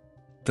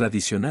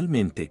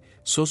 Tradicionalmente,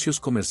 socios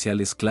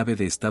comerciales clave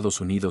de Estados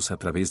Unidos a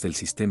través del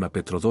sistema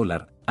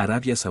petrodólar,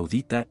 Arabia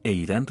Saudita e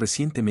Irán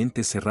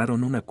recientemente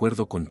cerraron un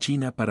acuerdo con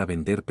China para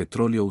vender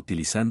petróleo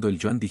utilizando el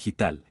yuan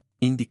digital,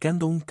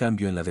 indicando un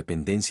cambio en la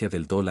dependencia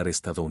del dólar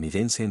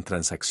estadounidense en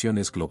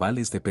transacciones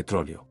globales de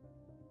petróleo.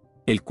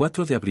 El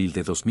 4 de abril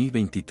de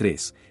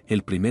 2023,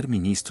 el primer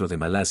ministro de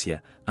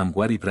Malasia,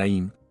 Anwar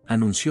Ibrahim,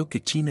 anunció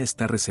que China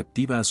está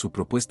receptiva a su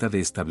propuesta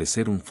de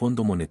establecer un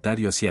Fondo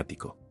Monetario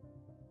Asiático.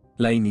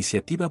 La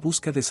iniciativa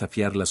busca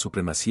desafiar la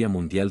supremacía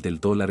mundial del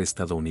dólar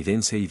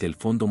estadounidense y del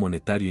Fondo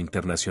Monetario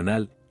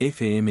Internacional,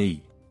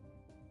 FMI.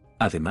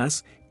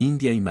 Además,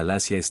 India y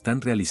Malasia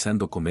están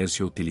realizando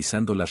comercio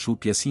utilizando las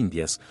rupias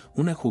indias,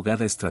 una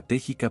jugada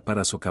estratégica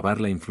para socavar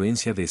la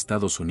influencia de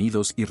Estados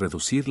Unidos y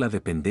reducir la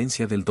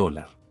dependencia del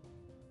dólar.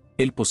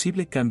 El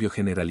posible cambio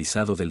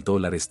generalizado del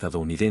dólar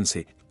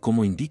estadounidense,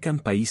 como indican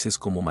países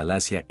como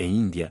Malasia e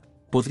India,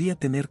 podría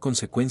tener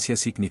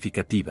consecuencias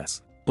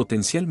significativas,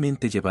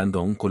 potencialmente llevando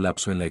a un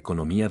colapso en la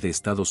economía de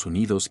Estados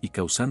Unidos y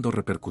causando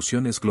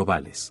repercusiones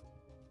globales.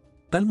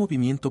 Tal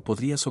movimiento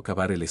podría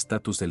socavar el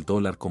estatus del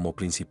dólar como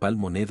principal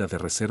moneda de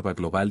reserva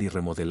global y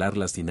remodelar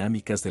las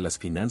dinámicas de las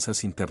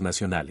finanzas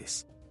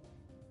internacionales.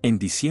 En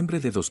diciembre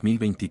de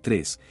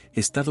 2023,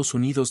 Estados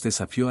Unidos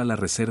desafió a la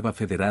Reserva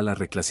Federal a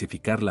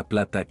reclasificar la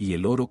plata y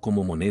el oro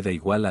como moneda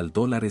igual al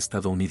dólar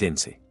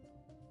estadounidense.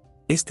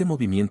 Este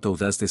movimiento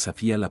audaz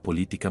desafía la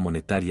política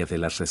monetaria de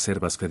las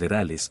reservas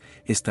federales,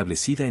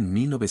 establecida en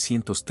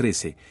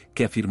 1913,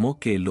 que afirmó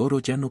que el oro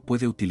ya no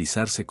puede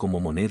utilizarse como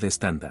moneda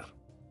estándar.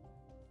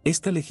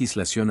 Esta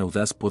legislación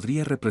audaz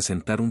podría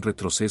representar un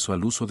retroceso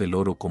al uso del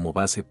oro como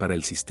base para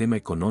el sistema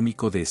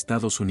económico de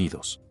Estados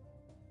Unidos.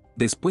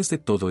 Después de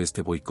todo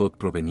este boicot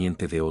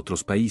proveniente de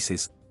otros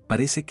países,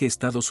 parece que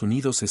Estados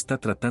Unidos está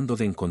tratando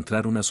de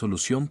encontrar una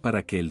solución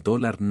para que el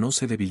dólar no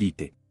se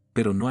debilite,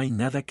 pero no hay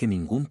nada que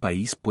ningún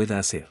país pueda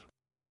hacer.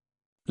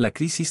 La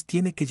crisis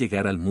tiene que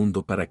llegar al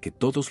mundo para que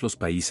todos los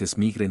países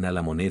migren a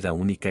la moneda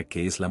única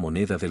que es la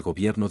moneda del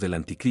gobierno del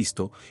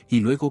anticristo, y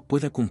luego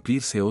pueda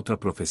cumplirse otra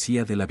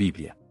profecía de la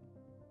Biblia.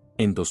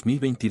 En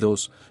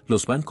 2022,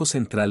 los bancos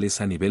centrales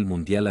a nivel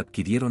mundial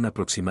adquirieron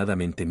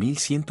aproximadamente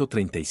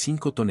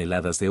 1.135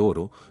 toneladas de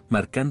oro,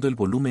 marcando el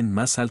volumen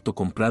más alto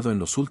comprado en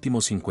los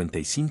últimos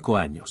 55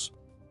 años.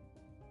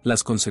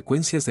 Las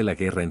consecuencias de la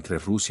guerra entre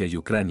Rusia y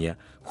Ucrania,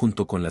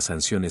 junto con las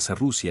sanciones a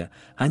Rusia,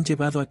 han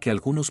llevado a que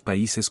algunos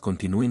países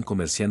continúen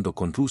comerciando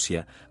con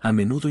Rusia, a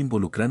menudo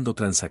involucrando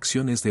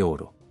transacciones de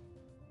oro.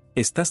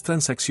 Estas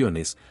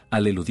transacciones,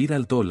 al eludir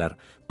al dólar,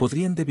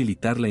 podrían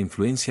debilitar la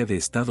influencia de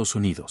Estados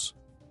Unidos.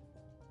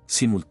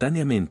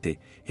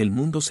 Simultáneamente, el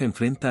mundo se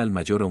enfrenta al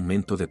mayor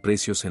aumento de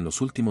precios en los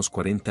últimos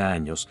 40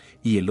 años,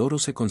 y el oro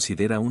se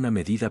considera una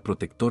medida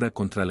protectora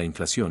contra la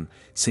inflación,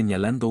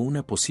 señalando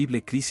una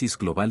posible crisis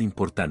global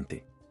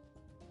importante.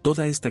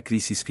 Toda esta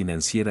crisis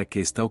financiera que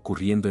está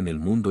ocurriendo en el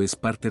mundo es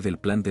parte del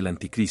plan del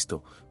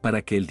anticristo,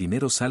 para que el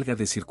dinero salga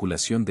de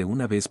circulación de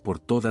una vez por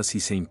todas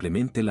y se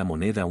implemente la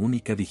moneda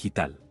única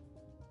digital.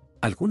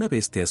 ¿Alguna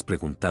vez te has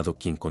preguntado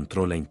quién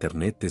controla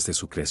Internet desde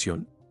su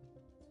creación?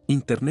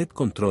 Internet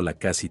controla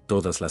casi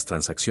todas las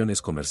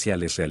transacciones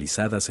comerciales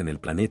realizadas en el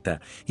planeta,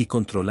 y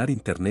controlar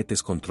Internet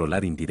es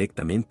controlar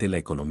indirectamente la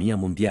economía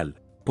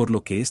mundial, por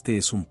lo que este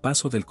es un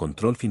paso del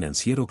control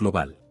financiero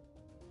global.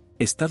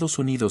 Estados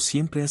Unidos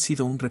siempre ha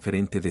sido un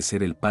referente de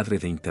ser el padre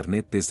de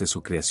Internet desde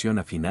su creación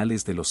a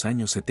finales de los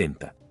años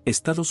 70.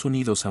 Estados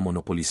Unidos ha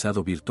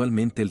monopolizado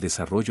virtualmente el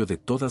desarrollo de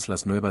todas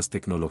las nuevas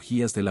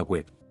tecnologías de la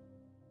web.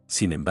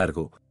 Sin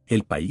embargo,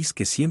 el país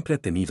que siempre ha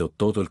tenido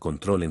todo el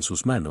control en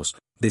sus manos,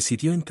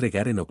 decidió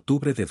entregar en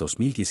octubre de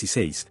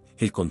 2016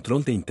 el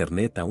control de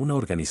Internet a una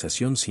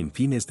organización sin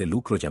fines de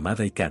lucro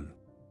llamada ICANN,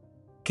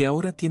 que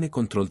ahora tiene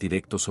control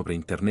directo sobre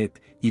Internet,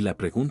 y la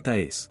pregunta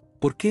es,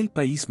 ¿por qué el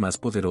país más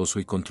poderoso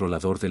y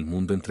controlador del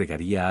mundo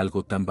entregaría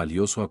algo tan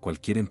valioso a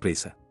cualquier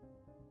empresa?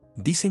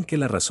 Dicen que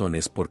la razón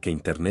es porque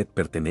Internet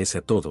pertenece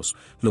a todos,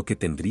 lo que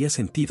tendría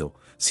sentido,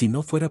 si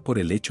no fuera por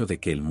el hecho de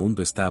que el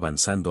mundo está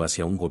avanzando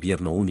hacia un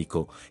gobierno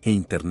único, e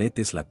Internet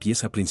es la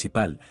pieza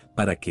principal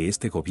para que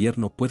este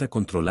gobierno pueda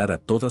controlar a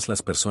todas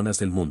las personas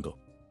del mundo.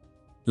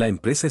 La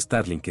empresa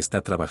Starlink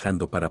está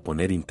trabajando para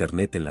poner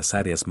Internet en las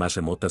áreas más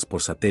remotas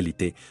por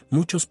satélite.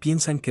 Muchos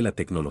piensan que la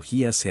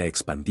tecnología se ha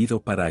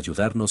expandido para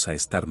ayudarnos a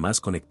estar más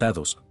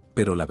conectados,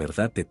 pero la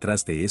verdad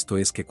detrás de esto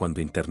es que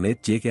cuando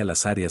Internet llegue a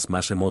las áreas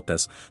más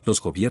remotas,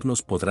 los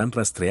gobiernos podrán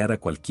rastrear a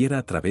cualquiera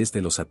a través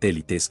de los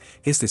satélites,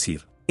 es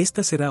decir,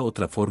 esta será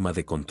otra forma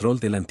de control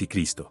del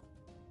anticristo.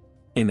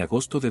 En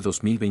agosto de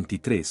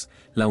 2023,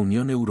 la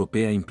Unión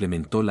Europea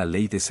implementó la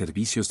Ley de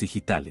Servicios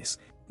Digitales,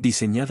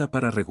 diseñada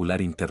para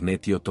regular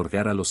Internet y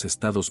otorgar a los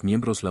Estados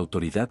miembros la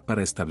autoridad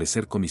para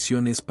establecer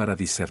comisiones para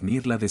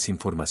discernir la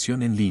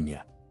desinformación en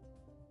línea.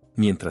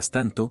 Mientras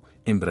tanto,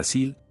 en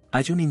Brasil,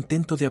 hay un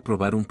intento de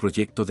aprobar un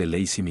proyecto de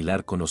ley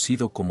similar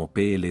conocido como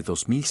PL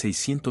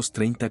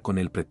 2630 con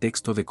el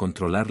pretexto de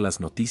controlar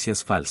las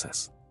noticias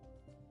falsas.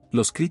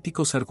 Los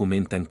críticos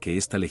argumentan que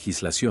esta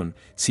legislación,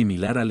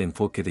 similar al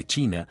enfoque de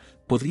China,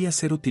 podría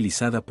ser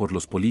utilizada por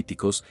los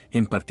políticos,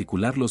 en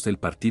particular los del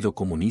Partido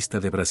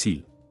Comunista de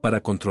Brasil,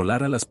 para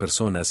controlar a las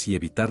personas y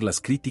evitar las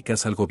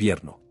críticas al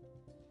gobierno.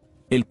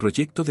 El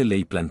proyecto de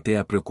ley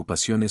plantea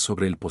preocupaciones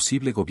sobre el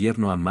posible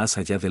gobierno a más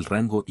allá del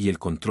rango y el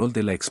control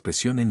de la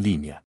expresión en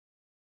línea.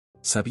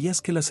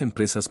 ¿Sabías que las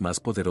empresas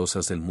más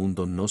poderosas del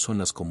mundo no son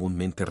las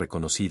comúnmente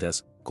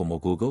reconocidas, como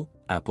Google,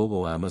 Apple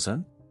o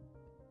Amazon?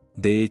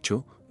 De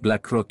hecho,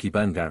 BlackRock y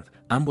Vanguard,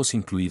 ambos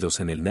incluidos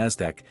en el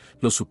Nasdaq,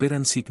 los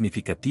superan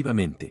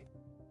significativamente.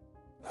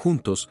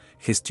 Juntos,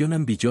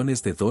 gestionan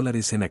billones de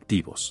dólares en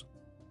activos.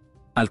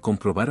 Al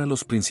comprobar a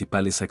los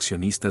principales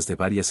accionistas de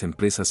varias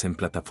empresas en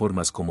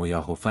plataformas como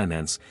Yahoo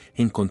Finance,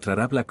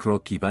 encontrará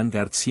BlackRock y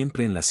Vanguard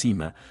siempre en la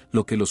cima,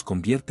 lo que los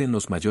convierte en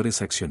los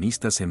mayores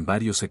accionistas en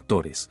varios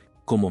sectores,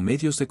 como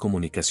medios de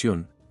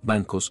comunicación,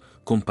 bancos,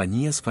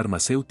 compañías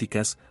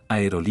farmacéuticas,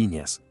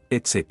 aerolíneas,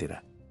 etc.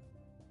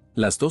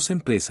 Las dos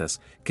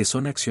empresas, que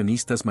son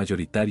accionistas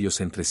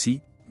mayoritarios entre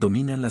sí,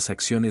 dominan las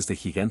acciones de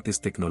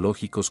gigantes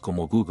tecnológicos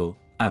como Google,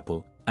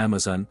 Apple,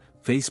 Amazon,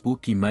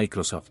 Facebook y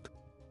Microsoft.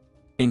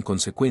 En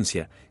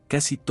consecuencia,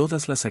 casi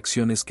todas las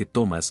acciones que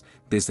tomas,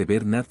 desde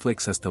ver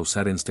Netflix hasta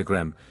usar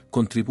Instagram,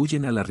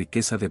 contribuyen a la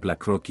riqueza de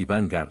BlackRock y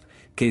Vanguard,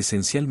 que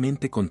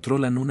esencialmente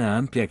controlan una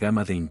amplia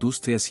gama de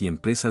industrias y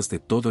empresas de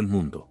todo el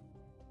mundo.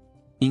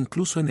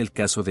 Incluso en el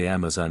caso de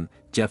Amazon,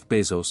 Jeff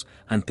Bezos,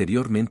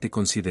 anteriormente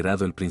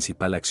considerado el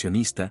principal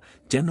accionista,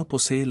 ya no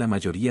posee la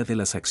mayoría de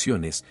las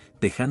acciones,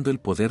 dejando el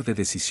poder de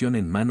decisión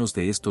en manos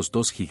de estos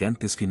dos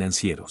gigantes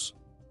financieros.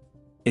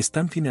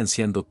 Están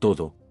financiando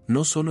todo,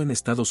 no solo en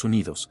Estados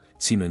Unidos,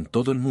 sino en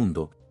todo el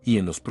mundo, y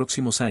en los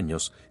próximos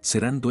años,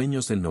 serán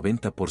dueños del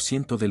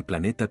 90% del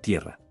planeta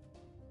Tierra.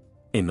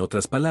 En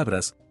otras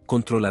palabras,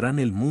 controlarán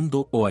el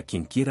mundo o a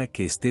quien quiera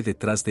que esté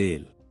detrás de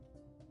él.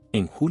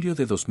 En julio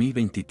de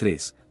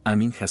 2023,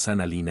 Amin Hassan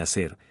Ali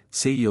Nasser,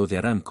 CEO de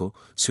Aramco,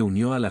 se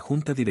unió a la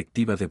junta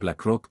directiva de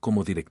BlackRock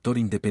como director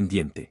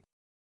independiente.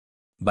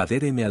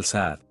 Badr M.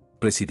 Al-Saad,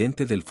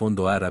 presidente del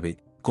Fondo Árabe,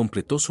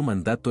 completó su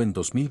mandato en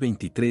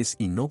 2023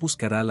 y no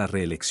buscará la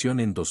reelección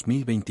en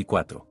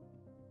 2024.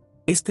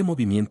 Este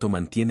movimiento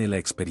mantiene la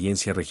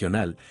experiencia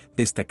regional,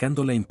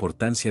 destacando la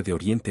importancia de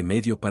Oriente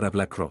Medio para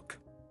BlackRock.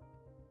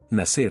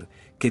 Nasser,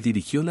 que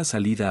dirigió la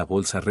salida a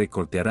bolsa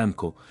récord de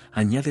Aramco,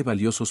 añade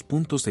valiosos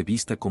puntos de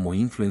vista como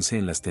influencia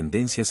en las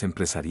tendencias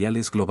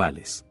empresariales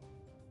globales.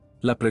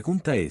 La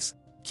pregunta es,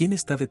 ¿quién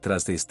está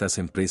detrás de estas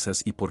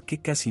empresas y por qué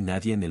casi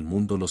nadie en el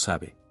mundo lo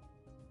sabe?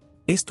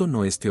 Esto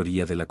no es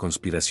teoría de la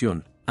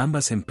conspiración,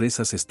 ambas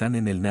empresas están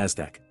en el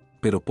Nasdaq,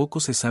 pero poco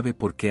se sabe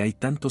por qué hay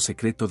tanto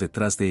secreto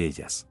detrás de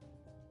ellas.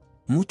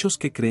 Muchos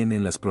que creen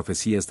en las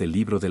profecías del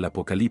libro del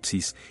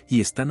Apocalipsis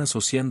y están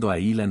asociando a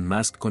Elon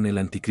Musk con el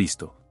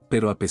anticristo,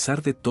 pero a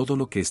pesar de todo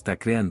lo que está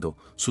creando,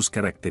 sus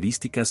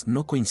características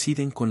no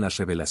coinciden con las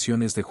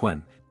revelaciones de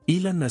Juan.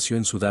 Elon nació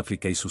en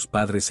Sudáfrica y sus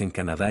padres en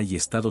Canadá y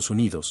Estados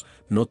Unidos,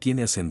 no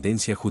tiene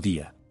ascendencia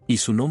judía, y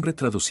su nombre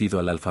traducido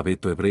al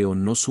alfabeto hebreo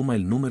no suma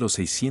el número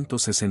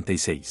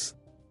 666.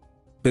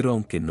 Pero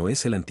aunque no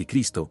es el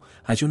anticristo,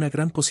 hay una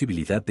gran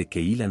posibilidad de que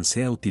Elon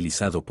sea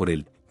utilizado por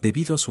él,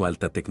 debido a su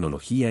alta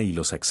tecnología y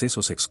los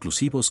accesos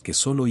exclusivos que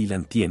solo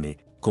Elon tiene,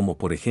 como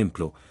por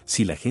ejemplo,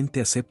 si la gente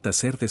acepta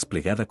ser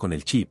desplegada con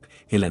el chip,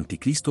 el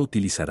anticristo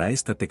utilizará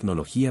esta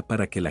tecnología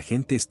para que la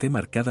gente esté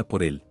marcada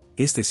por él,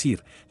 es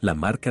decir, la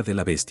marca de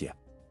la bestia.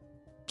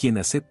 Quien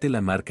acepte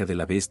la marca de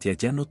la bestia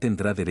ya no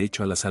tendrá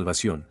derecho a la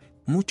salvación,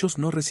 muchos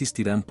no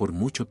resistirán por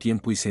mucho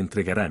tiempo y se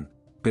entregarán,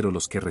 pero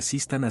los que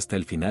resistan hasta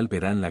el final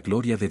verán la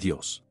gloria de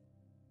Dios.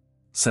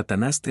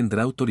 Satanás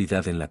tendrá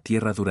autoridad en la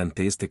tierra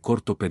durante este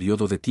corto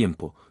periodo de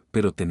tiempo,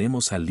 pero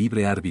tenemos al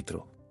libre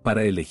árbitro,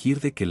 para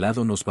elegir de qué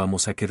lado nos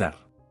vamos a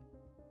quedar.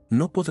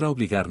 No podrá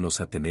obligarnos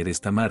a tener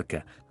esta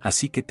marca,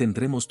 así que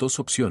tendremos dos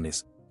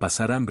opciones: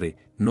 pasar hambre,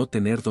 no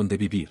tener donde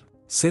vivir,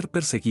 ser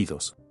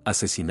perseguidos,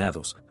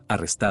 asesinados,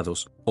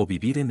 arrestados, o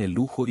vivir en el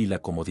lujo y la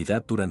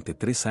comodidad durante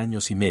 3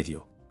 años y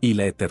medio, y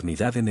la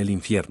eternidad en el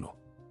infierno.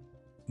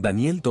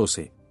 Daniel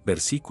 12,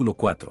 versículo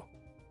 4.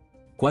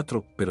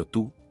 4. Pero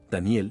tú,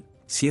 Daniel,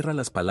 cierra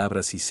las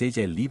palabras y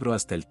sella el libro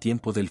hasta el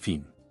tiempo del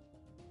fin.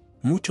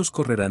 Muchos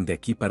correrán de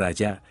aquí para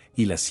allá,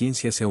 y la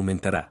ciencia se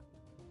aumentará.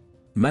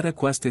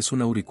 MaraQuest es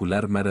un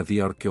auricular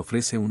MaraVR que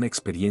ofrece una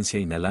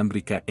experiencia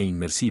inalámbrica e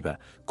inmersiva,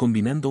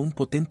 combinando un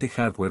potente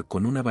hardware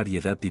con una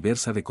variedad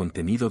diversa de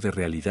contenido de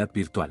realidad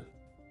virtual.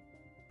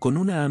 Con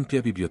una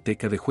amplia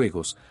biblioteca de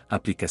juegos,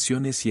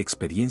 aplicaciones y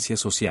experiencias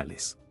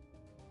sociales.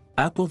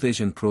 Apple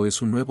Vision Pro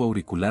es un nuevo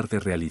auricular de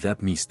realidad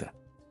mixta.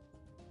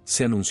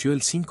 Se anunció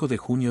el 5 de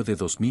junio de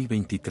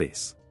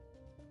 2023.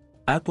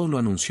 Apple lo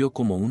anunció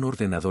como un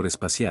ordenador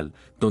espacial,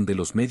 donde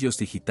los medios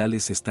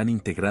digitales están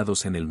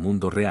integrados en el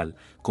mundo real,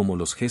 como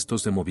los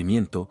gestos de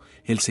movimiento,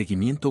 el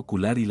seguimiento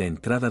ocular y la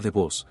entrada de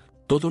voz,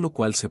 todo lo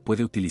cual se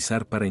puede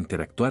utilizar para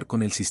interactuar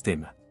con el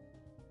sistema.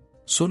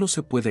 Solo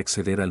se puede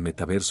acceder al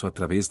metaverso a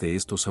través de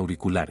estos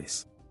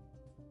auriculares.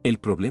 El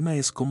problema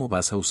es cómo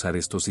vas a usar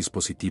estos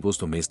dispositivos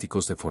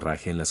domésticos de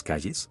forraje en las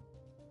calles.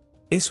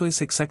 Eso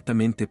es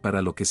exactamente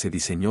para lo que se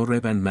diseñó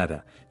Ray-Ban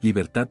Meta,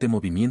 libertad de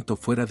movimiento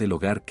fuera del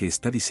hogar que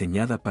está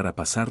diseñada para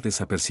pasar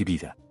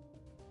desapercibida.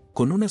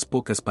 Con unas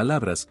pocas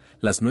palabras,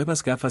 las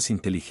nuevas gafas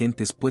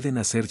inteligentes pueden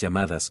hacer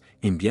llamadas,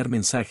 enviar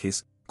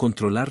mensajes,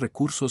 controlar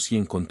recursos y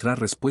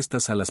encontrar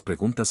respuestas a las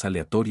preguntas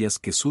aleatorias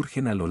que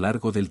surgen a lo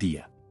largo del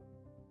día.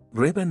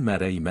 Ray-Ban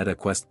Meta y Meta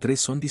Quest 3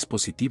 son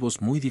dispositivos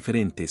muy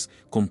diferentes,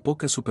 con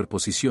poca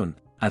superposición,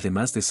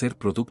 además de ser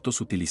productos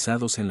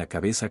utilizados en la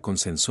cabeza con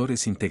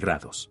sensores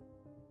integrados.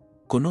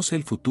 Conoce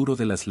el futuro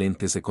de las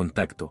lentes de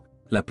contacto,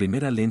 la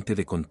primera lente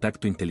de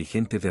contacto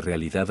inteligente de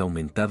realidad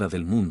aumentada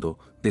del mundo,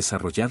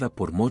 desarrollada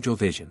por Mojo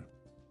Vision.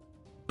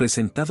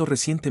 Presentado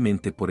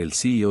recientemente por el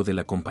CEO de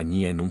la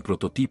compañía en un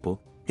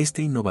prototipo,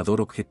 este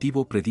innovador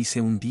objetivo predice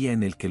un día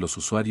en el que los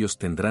usuarios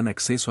tendrán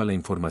acceso a la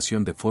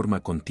información de forma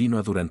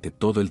continua durante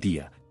todo el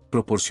día,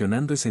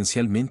 proporcionando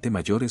esencialmente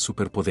mayores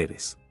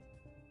superpoderes.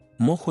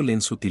 Mojo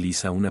Lens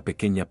utiliza una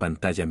pequeña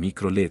pantalla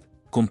micro LED,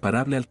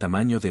 comparable al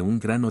tamaño de un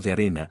grano de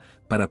arena,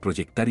 para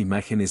proyectar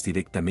imágenes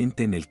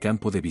directamente en el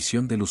campo de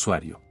visión del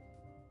usuario.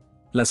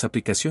 Las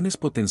aplicaciones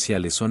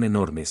potenciales son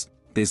enormes,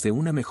 desde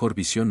una mejor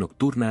visión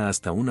nocturna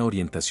hasta una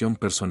orientación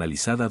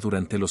personalizada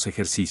durante los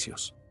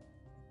ejercicios.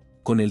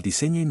 Con el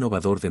diseño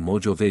innovador de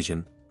Mojo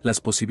Vision, las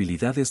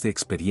posibilidades de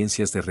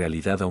experiencias de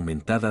realidad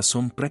aumentada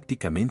son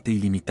prácticamente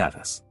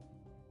ilimitadas.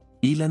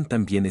 Elon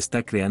también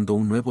está creando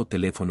un nuevo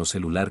teléfono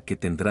celular que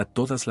tendrá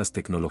todas las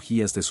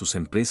tecnologías de sus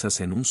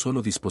empresas en un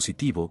solo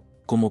dispositivo,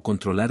 como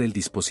controlar el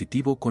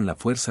dispositivo con la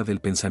fuerza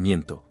del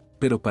pensamiento,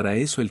 pero para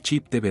eso el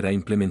chip deberá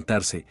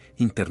implementarse,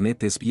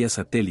 Internet es vía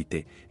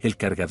satélite, el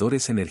cargador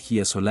es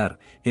energía solar,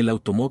 el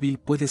automóvil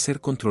puede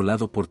ser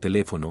controlado por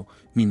teléfono,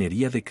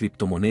 minería de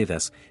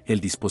criptomonedas,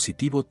 el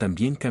dispositivo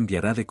también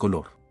cambiará de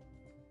color.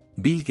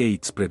 Bill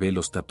Gates prevé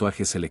los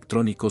tatuajes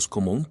electrónicos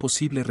como un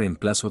posible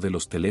reemplazo de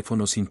los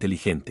teléfonos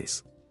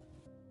inteligentes.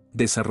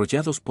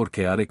 Desarrollados por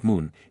Kearek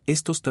Moon,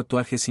 estos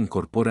tatuajes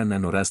incorporan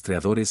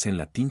nanorastreadores en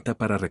la tinta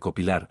para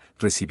recopilar,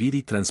 recibir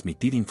y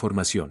transmitir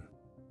información.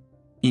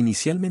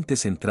 Inicialmente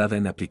centrada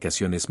en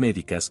aplicaciones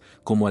médicas,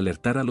 como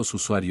alertar a los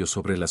usuarios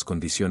sobre las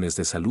condiciones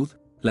de salud,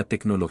 la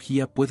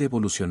tecnología puede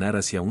evolucionar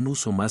hacia un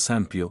uso más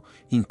amplio,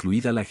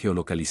 incluida la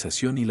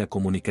geolocalización y la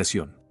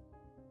comunicación.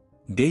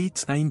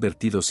 Gates ha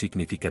invertido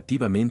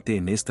significativamente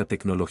en esta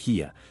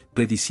tecnología,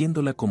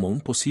 prediciéndola como un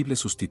posible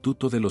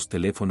sustituto de los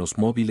teléfonos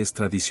móviles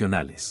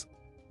tradicionales.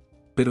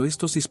 Pero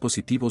estos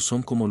dispositivos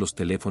son como los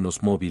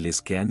teléfonos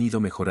móviles que han ido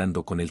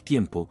mejorando con el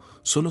tiempo,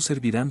 solo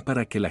servirán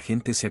para que la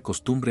gente se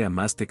acostumbre a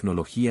más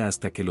tecnología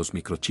hasta que los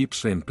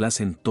microchips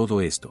reemplacen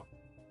todo esto.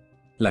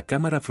 La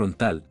cámara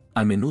frontal,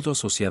 a menudo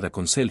asociada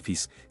con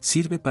selfies,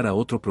 sirve para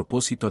otro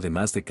propósito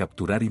además de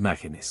capturar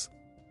imágenes.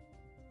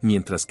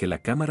 Mientras que la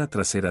cámara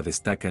trasera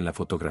destaca en la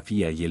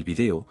fotografía y el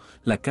video,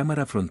 la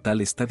cámara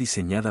frontal está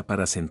diseñada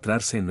para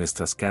centrarse en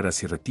nuestras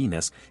caras y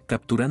retinas,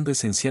 capturando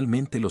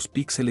esencialmente los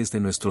píxeles de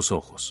nuestros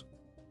ojos.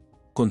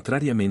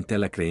 Contrariamente a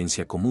la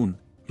creencia común,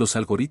 los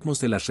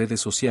algoritmos de las redes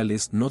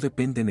sociales no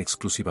dependen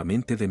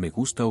exclusivamente de me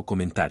gusta o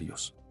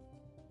comentarios.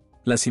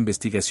 Las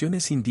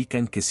investigaciones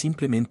indican que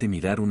simplemente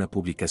mirar una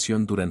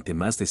publicación durante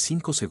más de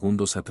 5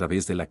 segundos a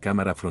través de la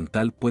cámara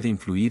frontal puede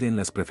influir en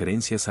las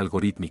preferencias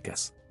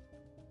algorítmicas.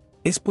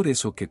 Es por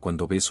eso que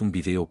cuando ves un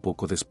video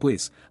poco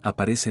después,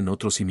 aparecen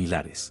otros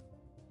similares.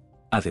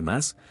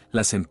 Además,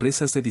 las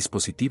empresas de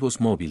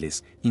dispositivos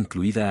móviles,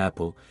 incluida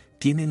Apple,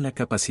 tienen la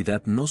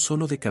capacidad no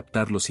solo de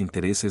captar los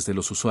intereses de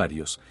los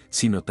usuarios,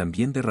 sino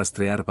también de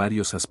rastrear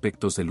varios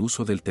aspectos del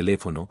uso del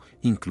teléfono,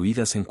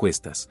 incluidas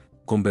encuestas,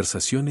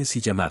 conversaciones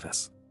y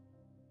llamadas.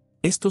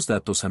 Estos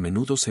datos a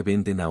menudo se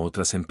venden a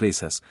otras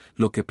empresas,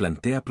 lo que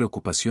plantea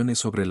preocupaciones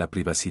sobre la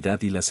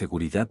privacidad y la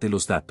seguridad de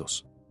los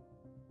datos.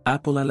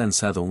 Apple ha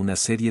lanzado una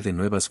serie de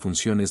nuevas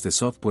funciones de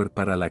software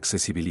para la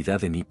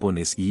accesibilidad en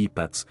iPhones y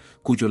iPads,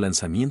 cuyo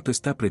lanzamiento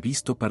está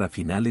previsto para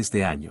finales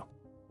de año.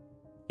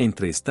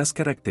 Entre estas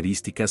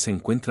características se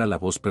encuentra la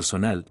voz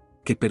personal,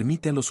 que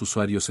permite a los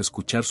usuarios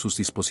escuchar sus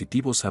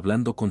dispositivos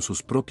hablando con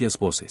sus propias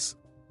voces.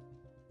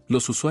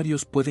 Los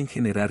usuarios pueden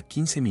generar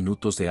 15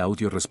 minutos de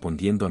audio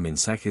respondiendo a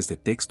mensajes de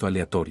texto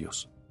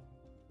aleatorios.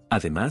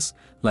 Además,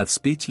 la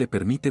Speech le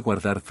permite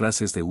guardar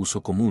frases de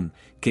uso común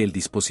que el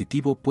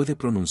dispositivo puede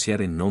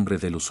pronunciar en nombre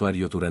del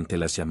usuario durante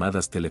las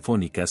llamadas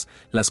telefónicas,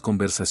 las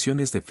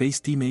conversaciones de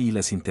FaceTime y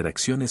las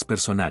interacciones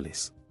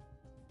personales.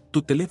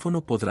 Tu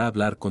teléfono podrá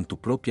hablar con tu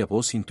propia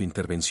voz sin tu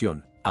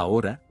intervención.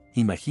 Ahora,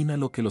 imagina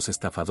lo que los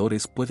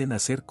estafadores pueden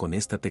hacer con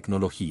esta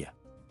tecnología.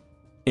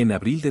 En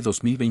abril de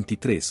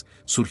 2023,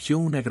 surgió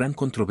una gran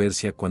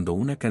controversia cuando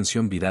una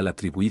canción viral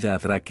atribuida a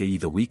Drake y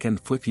The Weeknd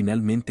fue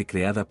finalmente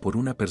creada por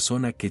una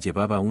persona que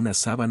llevaba una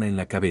sábana en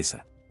la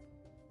cabeza.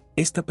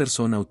 Esta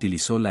persona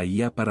utilizó la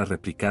IA para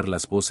replicar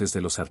las voces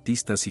de los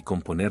artistas y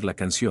componer la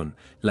canción,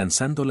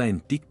 lanzándola en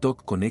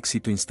TikTok con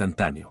éxito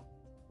instantáneo.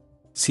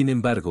 Sin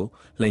embargo,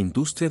 la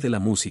industria de la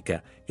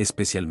música,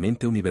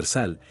 especialmente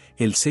Universal,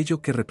 el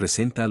sello que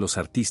representa a los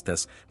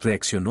artistas,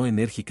 reaccionó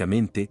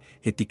enérgicamente,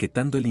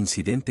 etiquetando el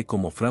incidente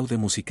como fraude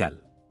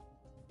musical.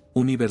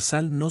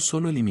 Universal no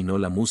solo eliminó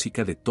la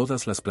música de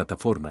todas las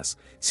plataformas,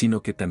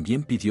 sino que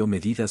también pidió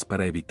medidas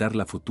para evitar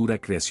la futura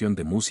creación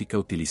de música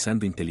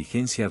utilizando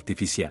inteligencia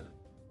artificial.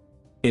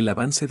 El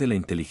avance de la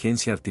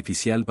inteligencia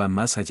artificial va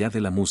más allá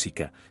de la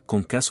música,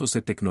 con casos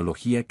de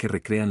tecnología que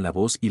recrean la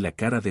voz y la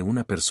cara de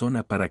una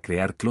persona para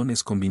crear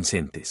clones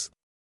convincentes.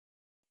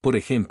 Por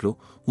ejemplo,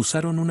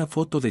 usaron una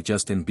foto de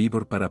Justin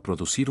Bieber para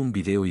producir un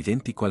video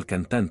idéntico al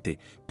cantante,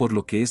 por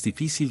lo que es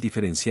difícil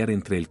diferenciar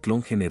entre el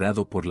clon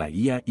generado por la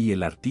IA y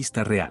el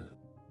artista real.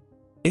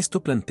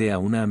 Esto plantea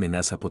una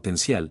amenaza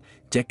potencial,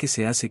 ya que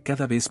se hace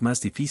cada vez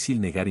más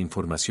difícil negar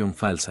información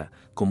falsa,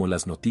 como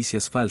las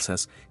noticias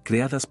falsas,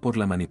 creadas por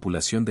la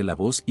manipulación de la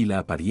voz y la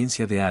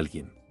apariencia de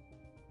alguien.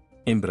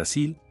 En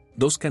Brasil,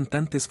 2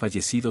 cantantes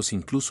fallecidos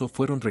incluso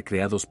fueron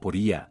recreados por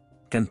IA,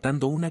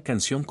 cantando una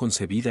canción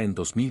concebida en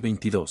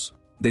 2022,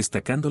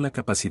 destacando la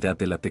capacidad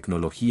de la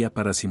tecnología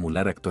para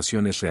simular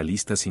actuaciones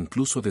realistas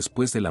incluso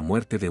después de la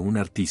muerte de un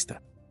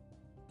artista.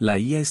 La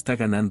IA está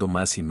ganando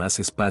más y más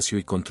espacio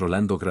y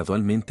controlando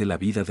gradualmente la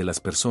vida de las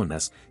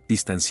personas,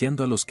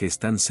 distanciando a los que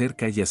están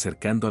cerca y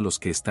acercando a los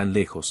que están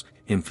lejos,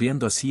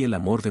 enfriando así el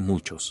amor de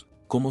muchos,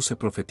 como se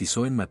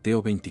profetizó en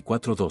Mateo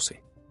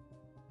 24:12.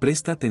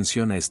 Presta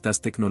atención a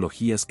estas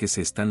tecnologías que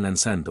se están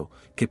lanzando,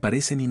 que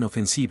parecen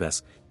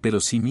inofensivas, pero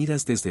si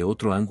miras desde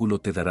otro ángulo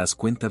te darás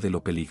cuenta de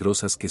lo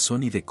peligrosas que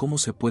son y de cómo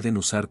se pueden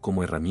usar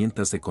como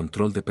herramientas de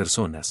control de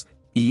personas,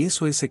 y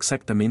eso es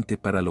exactamente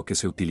para lo que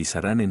se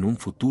utilizarán en un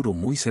futuro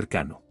muy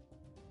cercano.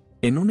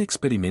 En un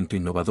experimento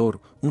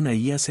innovador, una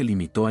IA se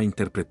limitó a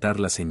interpretar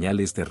las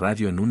señales de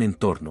radio en un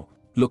entorno,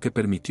 lo que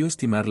permitió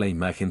estimar la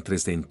imagen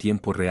 3D en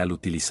tiempo real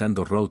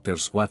utilizando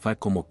routers Wi-Fi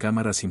como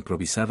cámaras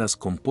improvisadas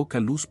con poca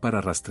luz para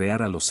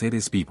rastrear a los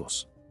seres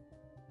vivos.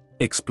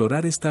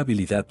 Explorar esta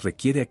habilidad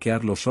requiere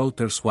hackear los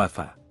routers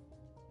Wi-Fi.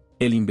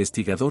 El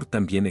investigador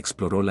también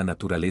exploró la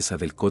naturaleza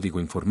del código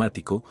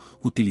informático,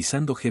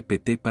 utilizando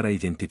GPT para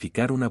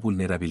identificar una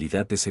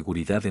vulnerabilidad de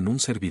seguridad en un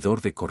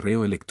servidor de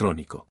correo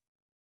electrónico.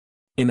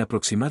 En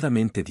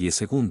aproximadamente 10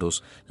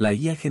 segundos, la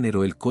IA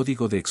generó el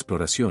código de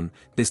exploración,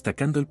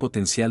 destacando el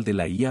potencial de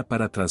la IA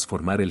para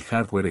transformar el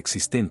hardware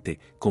existente,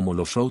 como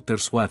los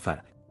routers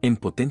Wi-Fi, en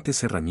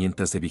potentes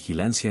herramientas de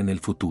vigilancia en el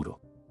futuro.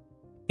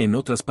 En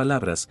otras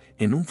palabras,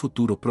 en un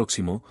futuro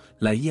próximo,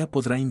 la IA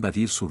podrá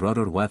invadir su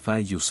router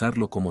Wi-Fi y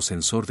usarlo como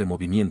sensor de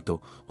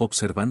movimiento,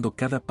 observando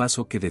cada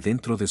paso que dé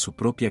dentro de su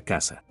propia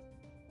casa.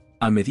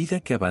 A medida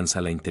que avanza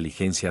la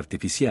inteligencia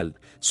artificial,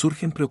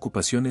 surgen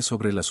preocupaciones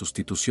sobre la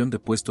sustitución de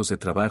puestos de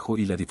trabajo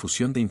y la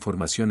difusión de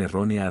información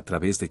errónea a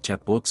través de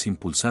chatbots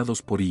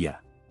impulsados por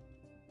IA.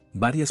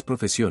 Varias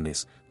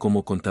profesiones,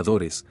 como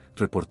contadores,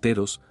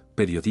 reporteros,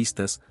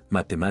 periodistas,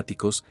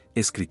 matemáticos,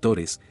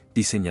 escritores,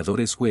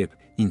 diseñadores web,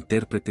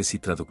 intérpretes y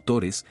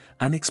traductores,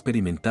 han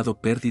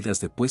experimentado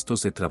pérdidas de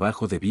puestos de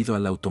trabajo debido a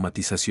la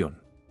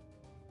automatización.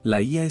 La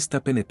IA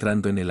está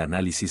penetrando en el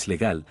análisis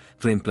legal,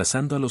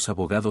 reemplazando a los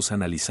abogados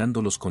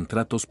analizando los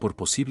contratos por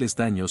posibles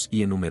daños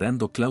y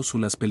enumerando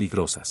cláusulas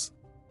peligrosas.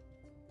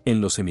 En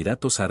los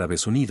Emiratos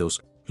Árabes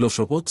Unidos, los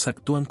robots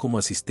actúan como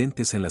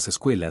asistentes en las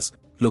escuelas,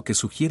 lo que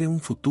sugiere un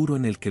futuro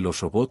en el que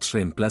los robots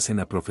reemplacen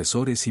a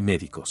profesores y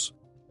médicos.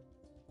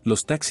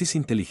 Los taxis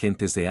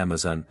inteligentes de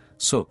Amazon,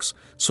 SOX,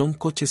 son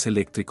coches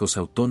eléctricos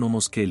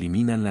autónomos que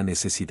eliminan la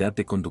necesidad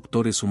de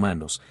conductores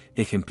humanos,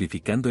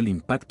 ejemplificando el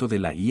impacto de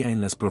la IA en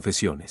las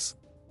profesiones.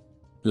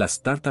 La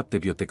startup de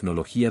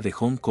biotecnología de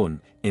Hong Kong,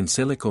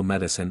 Enseleco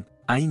Medicine,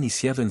 ha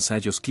iniciado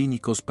ensayos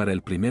clínicos para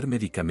el primer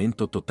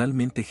medicamento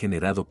totalmente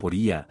generado por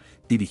IA,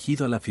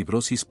 dirigido a la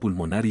fibrosis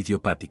pulmonar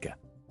idiopática.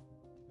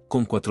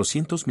 Con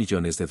 $400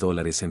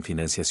 millones en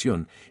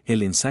financiación,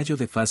 el ensayo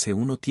de fase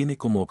 1 tiene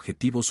como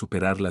objetivo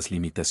superar las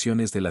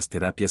limitaciones de las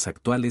terapias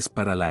actuales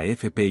para la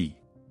FPI.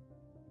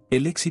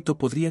 El éxito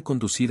podría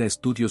conducir a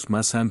estudios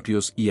más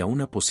amplios y a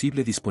una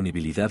posible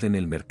disponibilidad en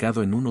el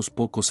mercado en unos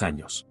pocos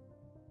años.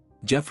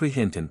 Geoffrey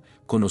Hinton,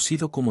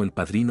 conocido como el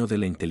padrino de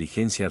la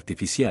inteligencia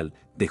artificial,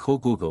 dejó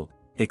Google,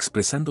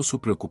 expresando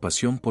su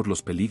preocupación por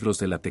los peligros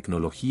de la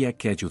tecnología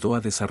que ayudó a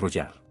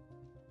desarrollar.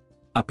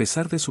 A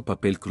pesar de su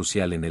papel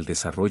crucial en el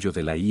desarrollo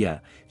de la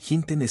IA,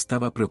 Hinton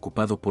estaba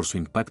preocupado por su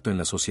impacto en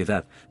la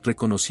sociedad,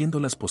 reconociendo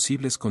las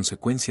posibles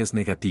consecuencias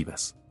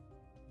negativas.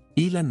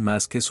 Elon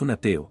Musk es un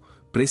ateo,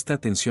 presta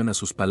atención a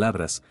sus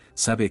palabras,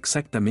 sabe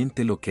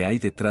exactamente lo que hay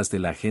detrás de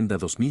la Agenda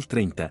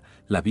 2030,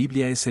 la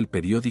Biblia es el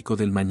periódico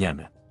del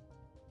mañana.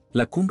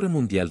 La Cumbre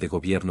Mundial de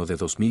Gobierno de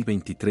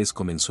 2023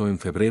 comenzó en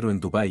febrero en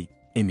Dubái,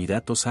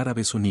 Emiratos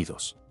Árabes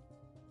Unidos.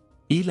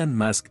 Elon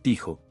Musk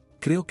dijo: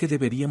 creo que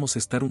deberíamos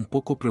estar un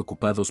poco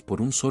preocupados por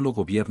un solo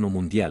gobierno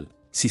mundial,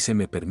 si se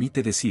me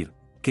permite decir,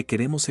 que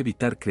queremos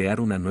evitar crear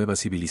una nueva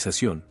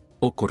civilización,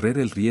 o correr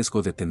el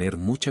riesgo de tener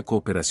mucha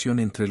cooperación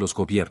entre los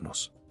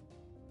gobiernos.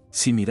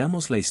 Si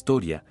miramos la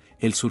historia,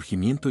 el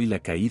surgimiento y la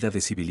caída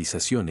de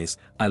civilizaciones,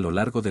 a lo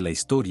largo de la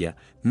historia,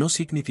 no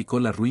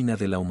significó la ruina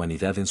de la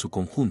humanidad en su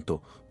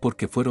conjunto,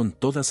 porque fueron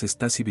todas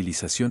estas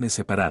civilizaciones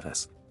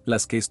separadas,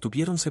 las que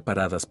estuvieron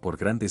separadas por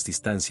grandes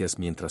distancias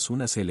mientras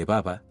una se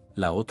elevaba,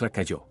 la otra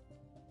cayó.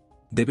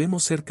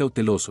 Debemos ser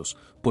cautelosos,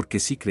 porque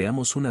si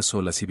creamos una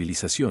sola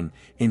civilización,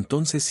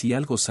 entonces si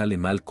algo sale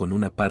mal con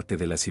una parte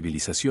de la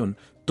civilización,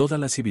 toda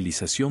la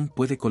civilización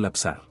puede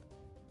colapsar.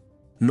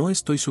 No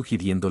estoy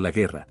sugiriendo la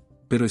guerra,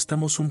 pero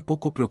estamos un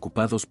poco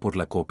preocupados por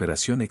la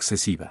cooperación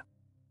excesiva.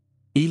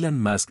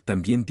 Elon Musk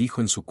también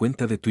dijo en su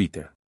cuenta de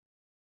Twitter.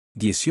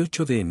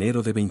 18 de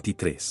enero de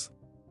 23.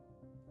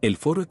 El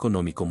Foro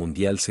Económico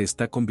Mundial se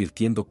está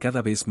convirtiendo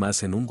cada vez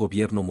más en un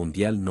gobierno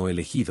mundial no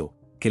elegido,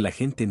 que la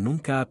gente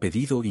nunca ha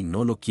pedido y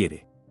no lo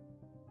quiere.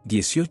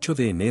 18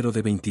 de enero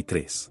de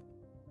 23.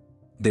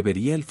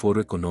 ¿Debería el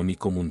Foro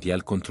Económico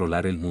Mundial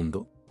controlar el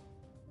mundo?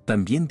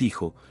 También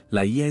dijo,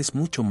 la IA es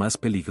mucho más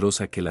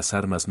peligrosa que las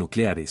armas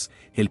nucleares,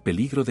 el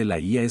peligro de la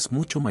IA es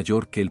mucho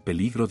mayor que el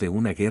peligro de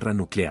una guerra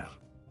nuclear.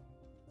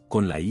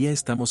 Con la IA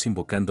estamos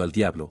invocando al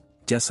diablo,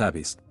 ya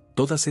sabes,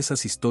 todas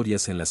esas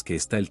historias en las que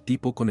está el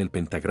tipo con el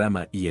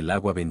pentagrama y el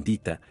agua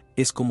bendita,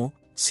 es como,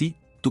 sí,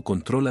 tú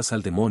controlas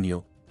al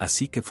demonio,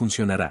 así que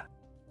funcionará.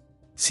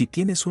 Si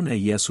tienes una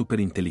IA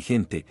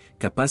superinteligente,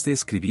 capaz de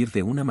escribir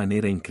de una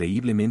manera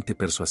increíblemente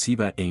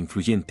persuasiva e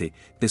influyente,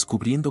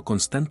 descubriendo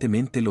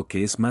constantemente lo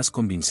que es más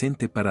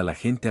convincente para la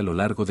gente a lo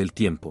largo del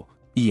tiempo,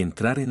 y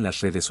entrar en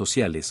las redes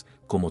sociales,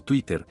 como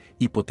Twitter,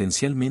 y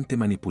potencialmente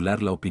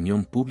manipular la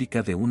opinión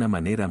pública de una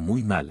manera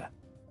muy mala.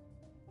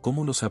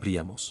 ¿Cómo lo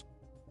sabríamos?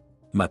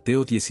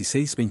 Mateo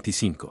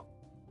 16:25.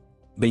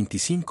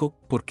 25,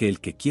 porque el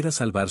que quiera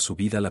salvar su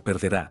vida la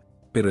perderá,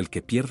 pero el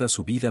que pierda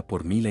su vida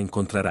por mí la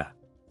encontrará.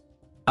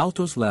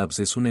 Autos Labs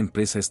es una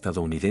empresa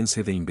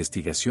estadounidense de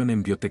investigación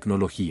en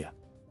biotecnología.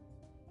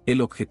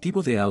 El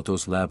objetivo de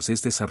Autos Labs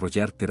es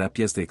desarrollar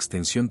terapias de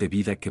extensión de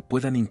vida que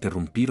puedan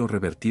interrumpir o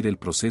revertir el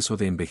proceso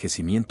de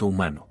envejecimiento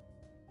humano.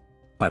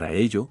 Para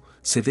ello,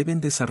 se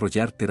deben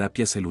desarrollar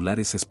terapias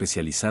celulares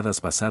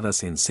especializadas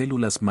basadas en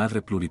células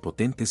madre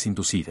pluripotentes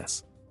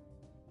inducidas.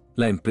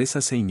 La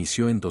empresa se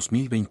inició en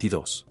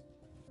 2022.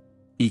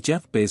 Y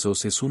Jeff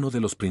Bezos es uno de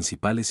los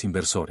principales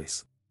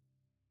inversores.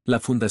 La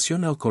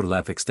Fundación Alcor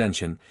Life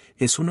Extension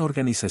es una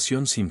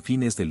organización sin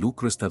fines de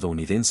lucro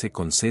estadounidense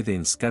con sede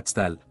en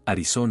Scottsdale,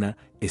 Arizona,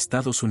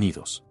 Estados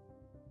Unidos.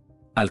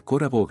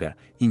 Alcor aboga,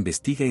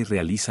 investiga y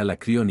realiza la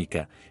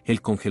criónica,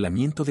 el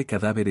congelamiento de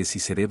cadáveres y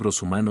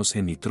cerebros humanos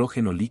en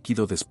nitrógeno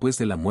líquido después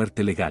de la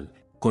muerte legal,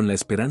 con la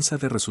esperanza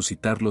de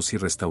resucitarlos y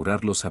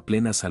restaurarlos a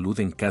plena salud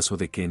en caso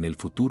de que en el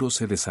futuro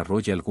se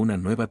desarrolle alguna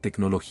nueva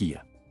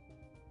tecnología.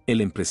 El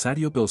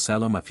empresario Bill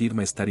Salom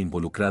afirma estar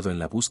involucrado en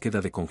la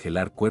búsqueda de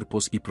congelar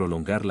cuerpos y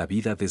prolongar la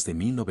vida desde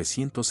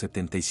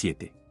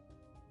 1977.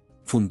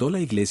 Fundó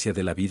la Iglesia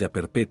de la Vida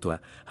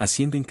Perpetua,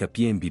 haciendo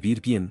hincapié en vivir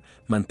bien,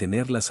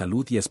 mantener la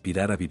salud y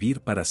aspirar a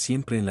vivir para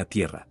siempre en la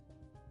tierra.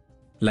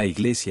 La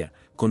Iglesia,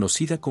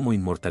 conocida como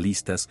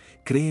inmortalistas,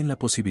 cree en la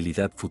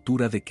posibilidad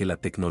futura de que la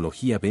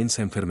tecnología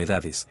venza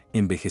enfermedades,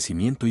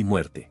 envejecimiento y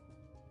muerte.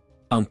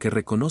 Aunque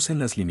reconocen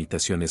las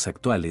limitaciones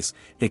actuales,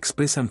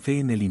 expresan fe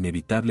en el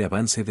inevitable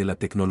avance de la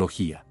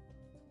tecnología.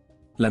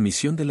 La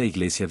misión de la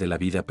Iglesia de la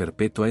Vida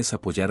Perpetua es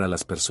apoyar a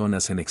las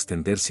personas en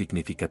extender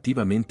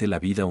significativamente la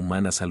vida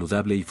humana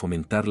saludable y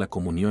fomentar la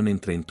comunión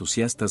entre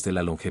entusiastas de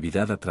la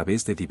longevidad a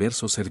través de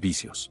diversos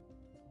servicios.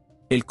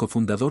 El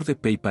cofundador de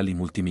PayPal y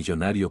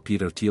multimillonario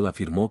Peter Thiel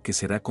afirmó que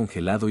será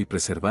congelado y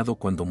preservado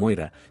cuando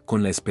muera,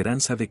 con la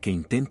esperanza de que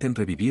intenten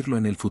revivirlo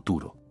en el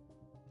futuro.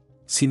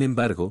 Sin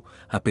embargo,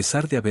 a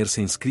pesar de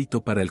haberse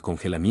inscrito para el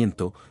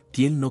congelamiento,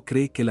 Thiel no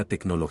cree que la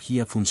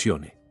tecnología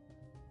funcione.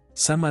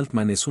 Sam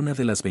Altman es una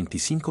de las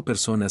 25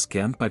 personas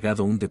que han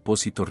pagado un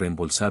depósito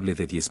reembolsable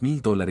de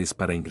 $10,000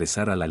 para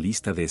ingresar a la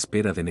lista de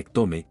espera de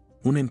Nectome,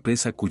 una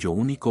empresa cuyo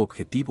único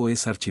objetivo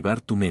es archivar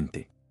tu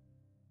mente.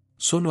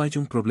 Solo hay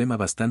un problema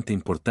bastante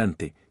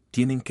importante,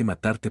 tienen que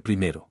matarte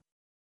primero.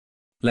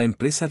 La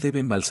empresa debe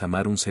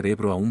embalsamar un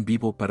cerebro aún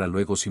vivo para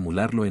luego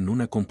simularlo en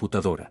una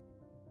computadora.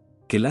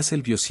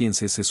 Kelacel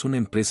Biosciences es una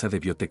empresa de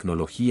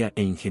biotecnología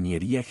e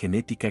ingeniería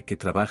genética que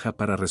trabaja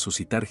para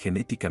resucitar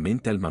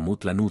genéticamente al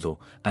mamut lanudo,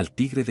 al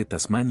tigre de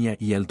Tasmania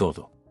y al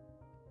dodo.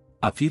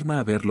 Afirma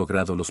haber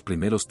logrado los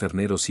primeros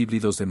terneros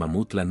híbridos de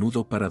mamut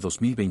lanudo para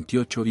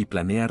 2028 y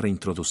planea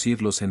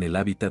reintroducirlos en el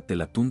hábitat de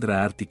la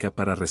tundra ártica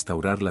para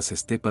restaurar las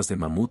estepas de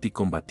mamut y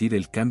combatir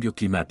el cambio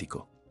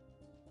climático.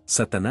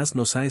 Satanás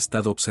nos ha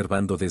estado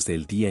observando desde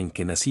el día en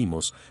que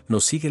nacimos,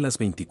 nos sigue las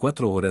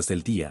 24 horas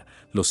del día,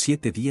 los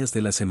 7 días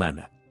de la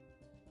semana.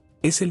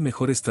 Es el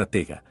mejor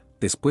estratega,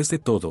 después de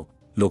todo,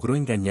 logró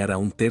engañar a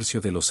 1/3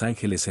 de los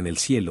ángeles en el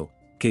cielo,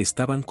 que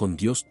estaban con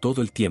Dios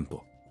todo el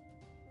tiempo.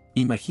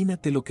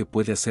 Imagínate lo que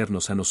puede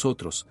hacernos a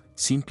nosotros,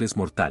 simples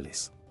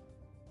mortales.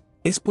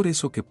 Es por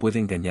eso que puede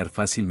engañar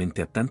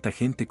fácilmente a tanta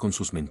gente con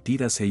sus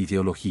mentiras e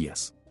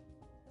ideologías.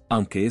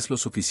 Aunque es lo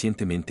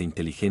suficientemente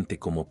inteligente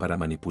como para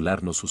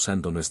manipularnos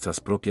usando nuestras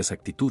propias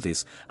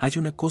actitudes, hay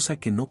una cosa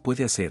que no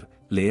puede hacer,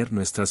 leer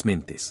nuestras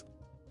mentes.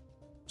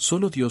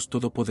 Solo Dios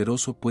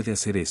Todopoderoso puede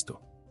hacer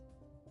esto.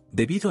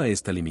 Debido a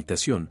esta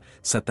limitación,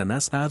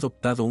 Satanás ha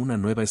adoptado una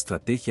nueva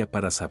estrategia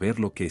para saber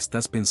lo que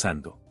estás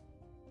pensando.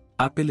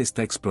 Apple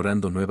está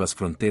explorando nuevas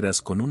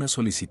fronteras con una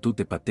solicitud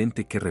de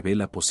patente que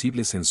revela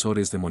posibles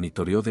sensores de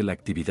monitoreo de la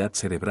actividad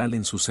cerebral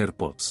en sus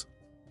AirPods.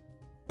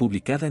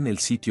 Publicada en el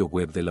sitio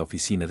web de la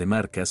Oficina de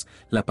Marcas,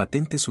 la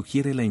patente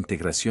sugiere la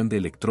integración de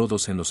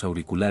electrodos en los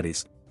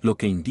auriculares, lo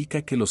que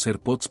indica que los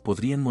AirPods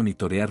podrían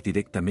monitorear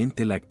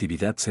directamente la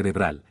actividad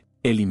cerebral,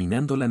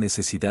 eliminando la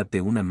necesidad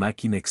de una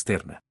máquina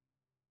externa.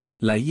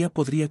 La IA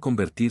podría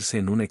convertirse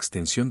en una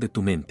extensión de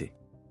tu mente.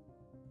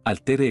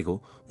 Alter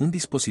Ego, un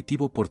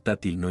dispositivo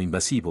portátil no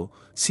invasivo,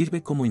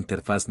 sirve como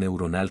interfaz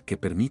neuronal que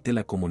permite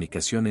la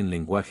comunicación en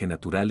lenguaje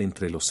natural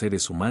entre los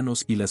seres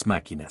humanos y las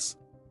máquinas.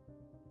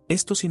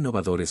 Estos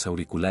innovadores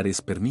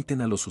auriculares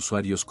permiten a los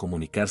usuarios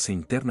comunicarse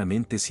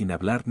internamente sin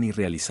hablar ni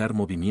realizar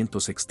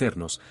movimientos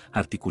externos,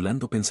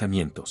 articulando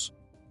pensamientos.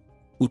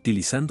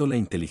 Utilizando la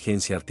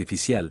inteligencia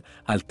artificial,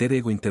 Alter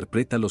Ego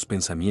interpreta los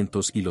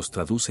pensamientos y los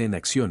traduce en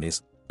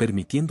acciones,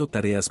 permitiendo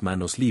tareas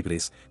manos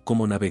libres,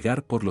 como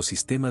navegar por los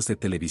sistemas de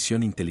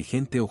televisión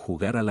inteligente o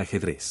jugar al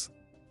ajedrez.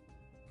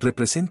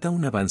 Representa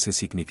un avance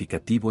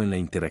significativo en la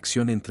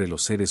interacción entre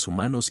los seres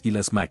humanos y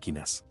las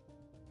máquinas.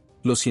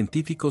 Los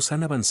científicos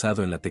han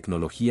avanzado en la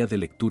tecnología de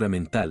lectura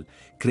mental,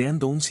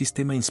 creando un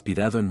sistema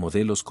inspirado en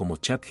modelos como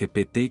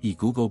ChatGPT y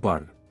Google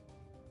Bard.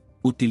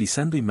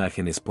 Utilizando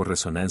imágenes por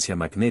resonancia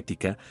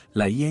magnética,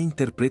 la IA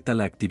interpreta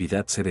la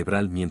actividad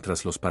cerebral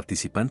mientras los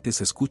participantes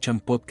escuchan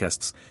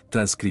podcasts,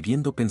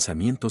 transcribiendo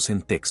pensamientos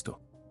en texto.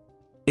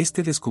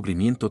 Este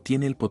descubrimiento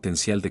tiene el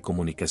potencial de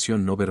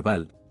comunicación no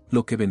verbal,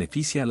 lo que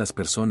beneficia a las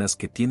personas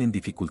que tienen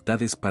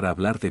dificultades para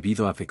hablar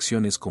debido a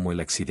afecciones como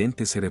el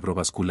accidente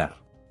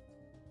cerebrovascular.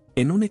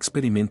 En un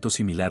experimento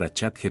similar a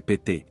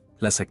ChatGPT,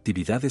 las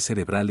actividades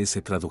cerebrales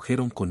se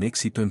tradujeron con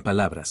éxito en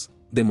palabras,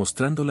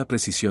 demostrando la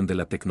precisión de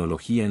la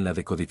tecnología en la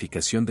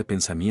decodificación de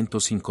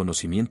pensamientos sin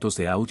conocimientos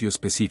de audio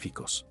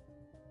específicos.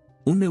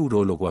 Un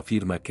neurólogo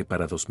afirma que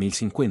para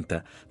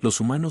 2050,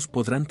 los humanos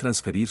podrán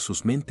transferir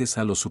sus mentes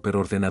a los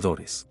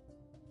superordenadores.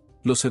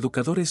 Los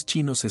educadores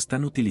chinos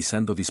están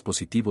utilizando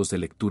dispositivos de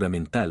lectura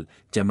mental,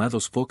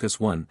 llamados Focus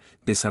One,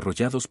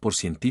 desarrollados por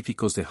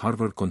científicos de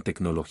Harvard con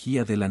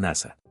tecnología de la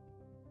NASA.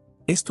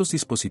 Estos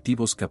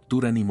dispositivos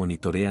capturan y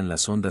monitorean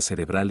las ondas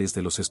cerebrales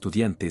de los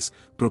estudiantes,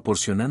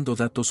 proporcionando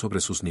datos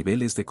sobre sus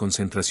niveles de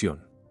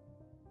concentración.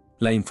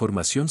 La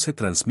información se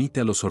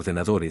transmite a los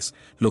ordenadores,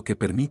 lo que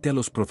permite a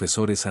los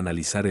profesores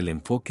analizar el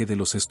enfoque de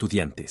los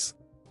estudiantes.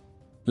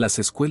 Las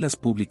escuelas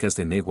públicas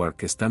de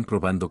Newark están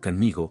probando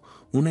Canmigo,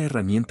 una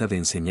herramienta de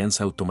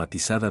enseñanza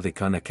automatizada de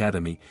Khan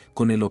Academy,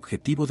 con el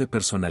objetivo de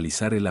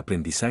personalizar el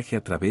aprendizaje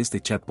a través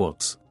de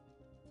chatbots.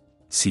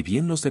 Si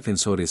bien los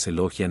defensores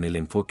elogian el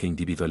enfoque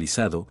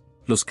individualizado,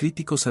 los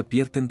críticos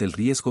advierten del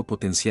riesgo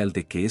potencial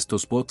de que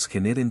estos bots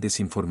generen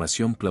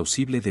desinformación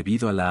plausible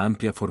debido a la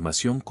amplia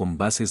formación con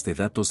bases de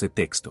datos de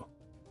texto.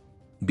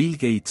 Bill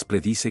Gates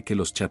predice que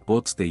los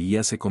chatbots de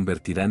IA se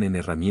convertirán en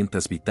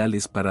herramientas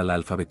vitales para la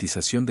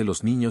alfabetización de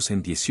los niños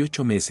en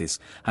 18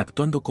 meses,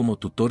 actuando como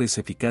tutores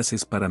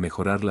eficaces para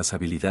mejorar las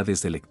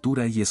habilidades de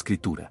lectura y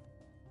escritura.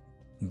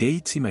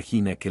 Gates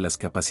imagina que las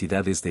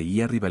capacidades de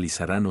IA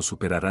rivalizarán o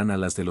superarán a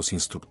las de los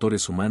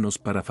instructores humanos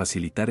para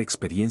facilitar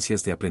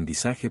experiencias de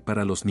aprendizaje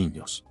para los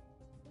niños.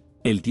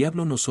 El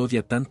diablo nos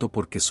odia tanto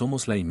porque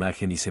somos la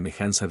imagen y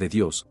semejanza de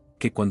Dios,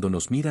 que cuando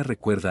nos mira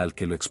recuerda al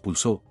que lo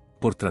expulsó,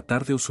 por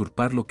tratar de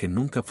usurpar lo que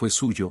nunca fue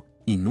suyo,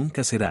 y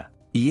nunca será.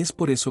 Y es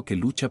por eso que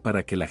lucha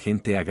para que la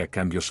gente haga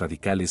cambios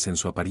radicales en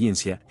su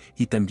apariencia,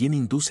 y también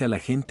induce a la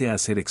gente a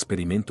hacer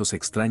experimentos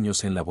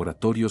extraños en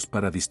laboratorios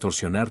para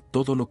distorsionar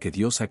todo lo que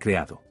Dios ha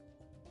creado.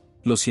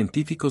 Los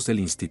científicos del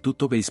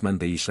Instituto Weizmann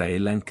de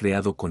Israel han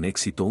creado con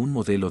éxito un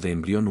modelo de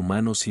embrión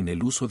humano sin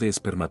el uso de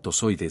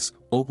espermatozoides,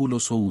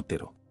 óvulos o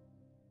útero.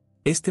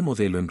 Este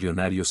modelo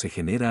embrionario se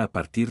genera a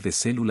partir de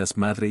células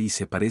madre y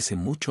se parece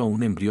mucho a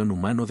un embrión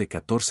humano de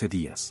 14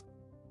 días.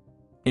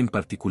 En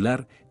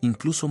particular,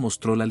 incluso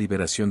mostró la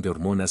liberación de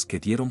hormonas que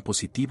dieron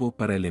positivo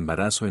para el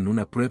embarazo en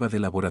una prueba de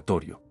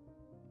laboratorio.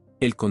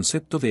 El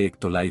concepto de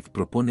Ectolife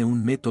propone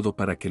un método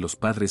para que los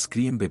padres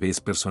críen bebés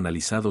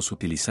personalizados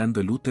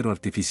utilizando el útero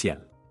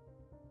artificial.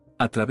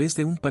 A través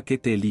de un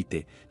paquete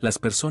Elite, las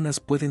personas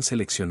pueden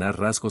seleccionar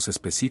rasgos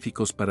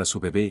específicos para su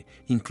bebé,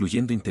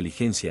 incluyendo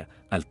inteligencia,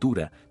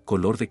 altura,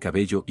 color de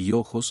cabello y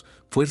ojos,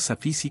 fuerza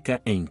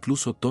física e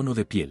incluso tono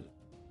de piel.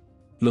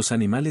 Los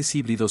animales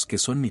híbridos que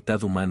son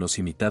mitad humanos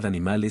y mitad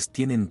animales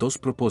tienen dos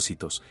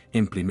propósitos.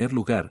 En primer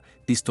lugar,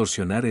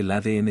 distorsionar el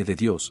ADN de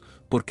Dios,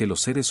 porque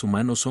los seres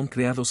humanos son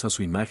creados a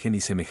su imagen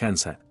y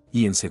semejanza,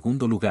 y en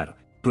segundo lugar,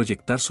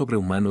 proyectar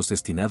sobrehumanos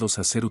destinados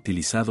a ser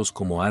utilizados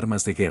como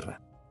armas de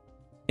guerra.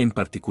 En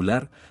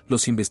particular,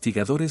 los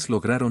investigadores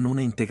lograron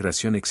una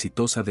integración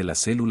exitosa de las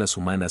células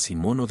humanas y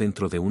mono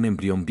dentro de un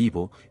embrión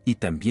vivo, y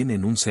también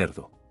en un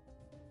cerdo.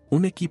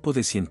 Un equipo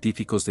de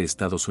científicos de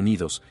Estados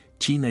Unidos,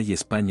 China y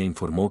España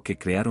informó que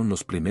crearon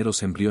los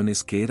primeros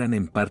embriones que eran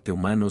en parte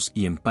humanos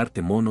y en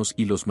parte monos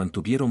y los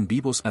mantuvieron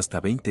vivos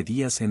hasta 20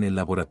 días en el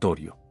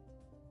laboratorio.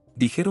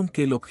 Dijeron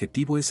que el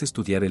objetivo es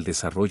estudiar el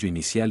desarrollo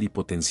inicial y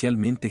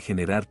potencialmente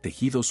generar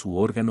tejidos u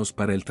órganos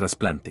para el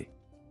trasplante.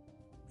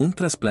 Un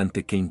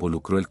trasplante que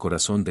involucró el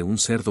corazón de un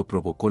cerdo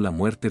provocó la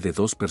muerte de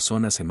 2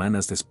 personas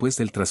semanas después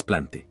del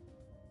trasplante.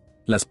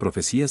 Las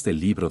profecías del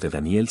libro de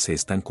Daniel se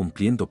están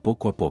cumpliendo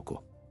poco a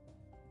poco.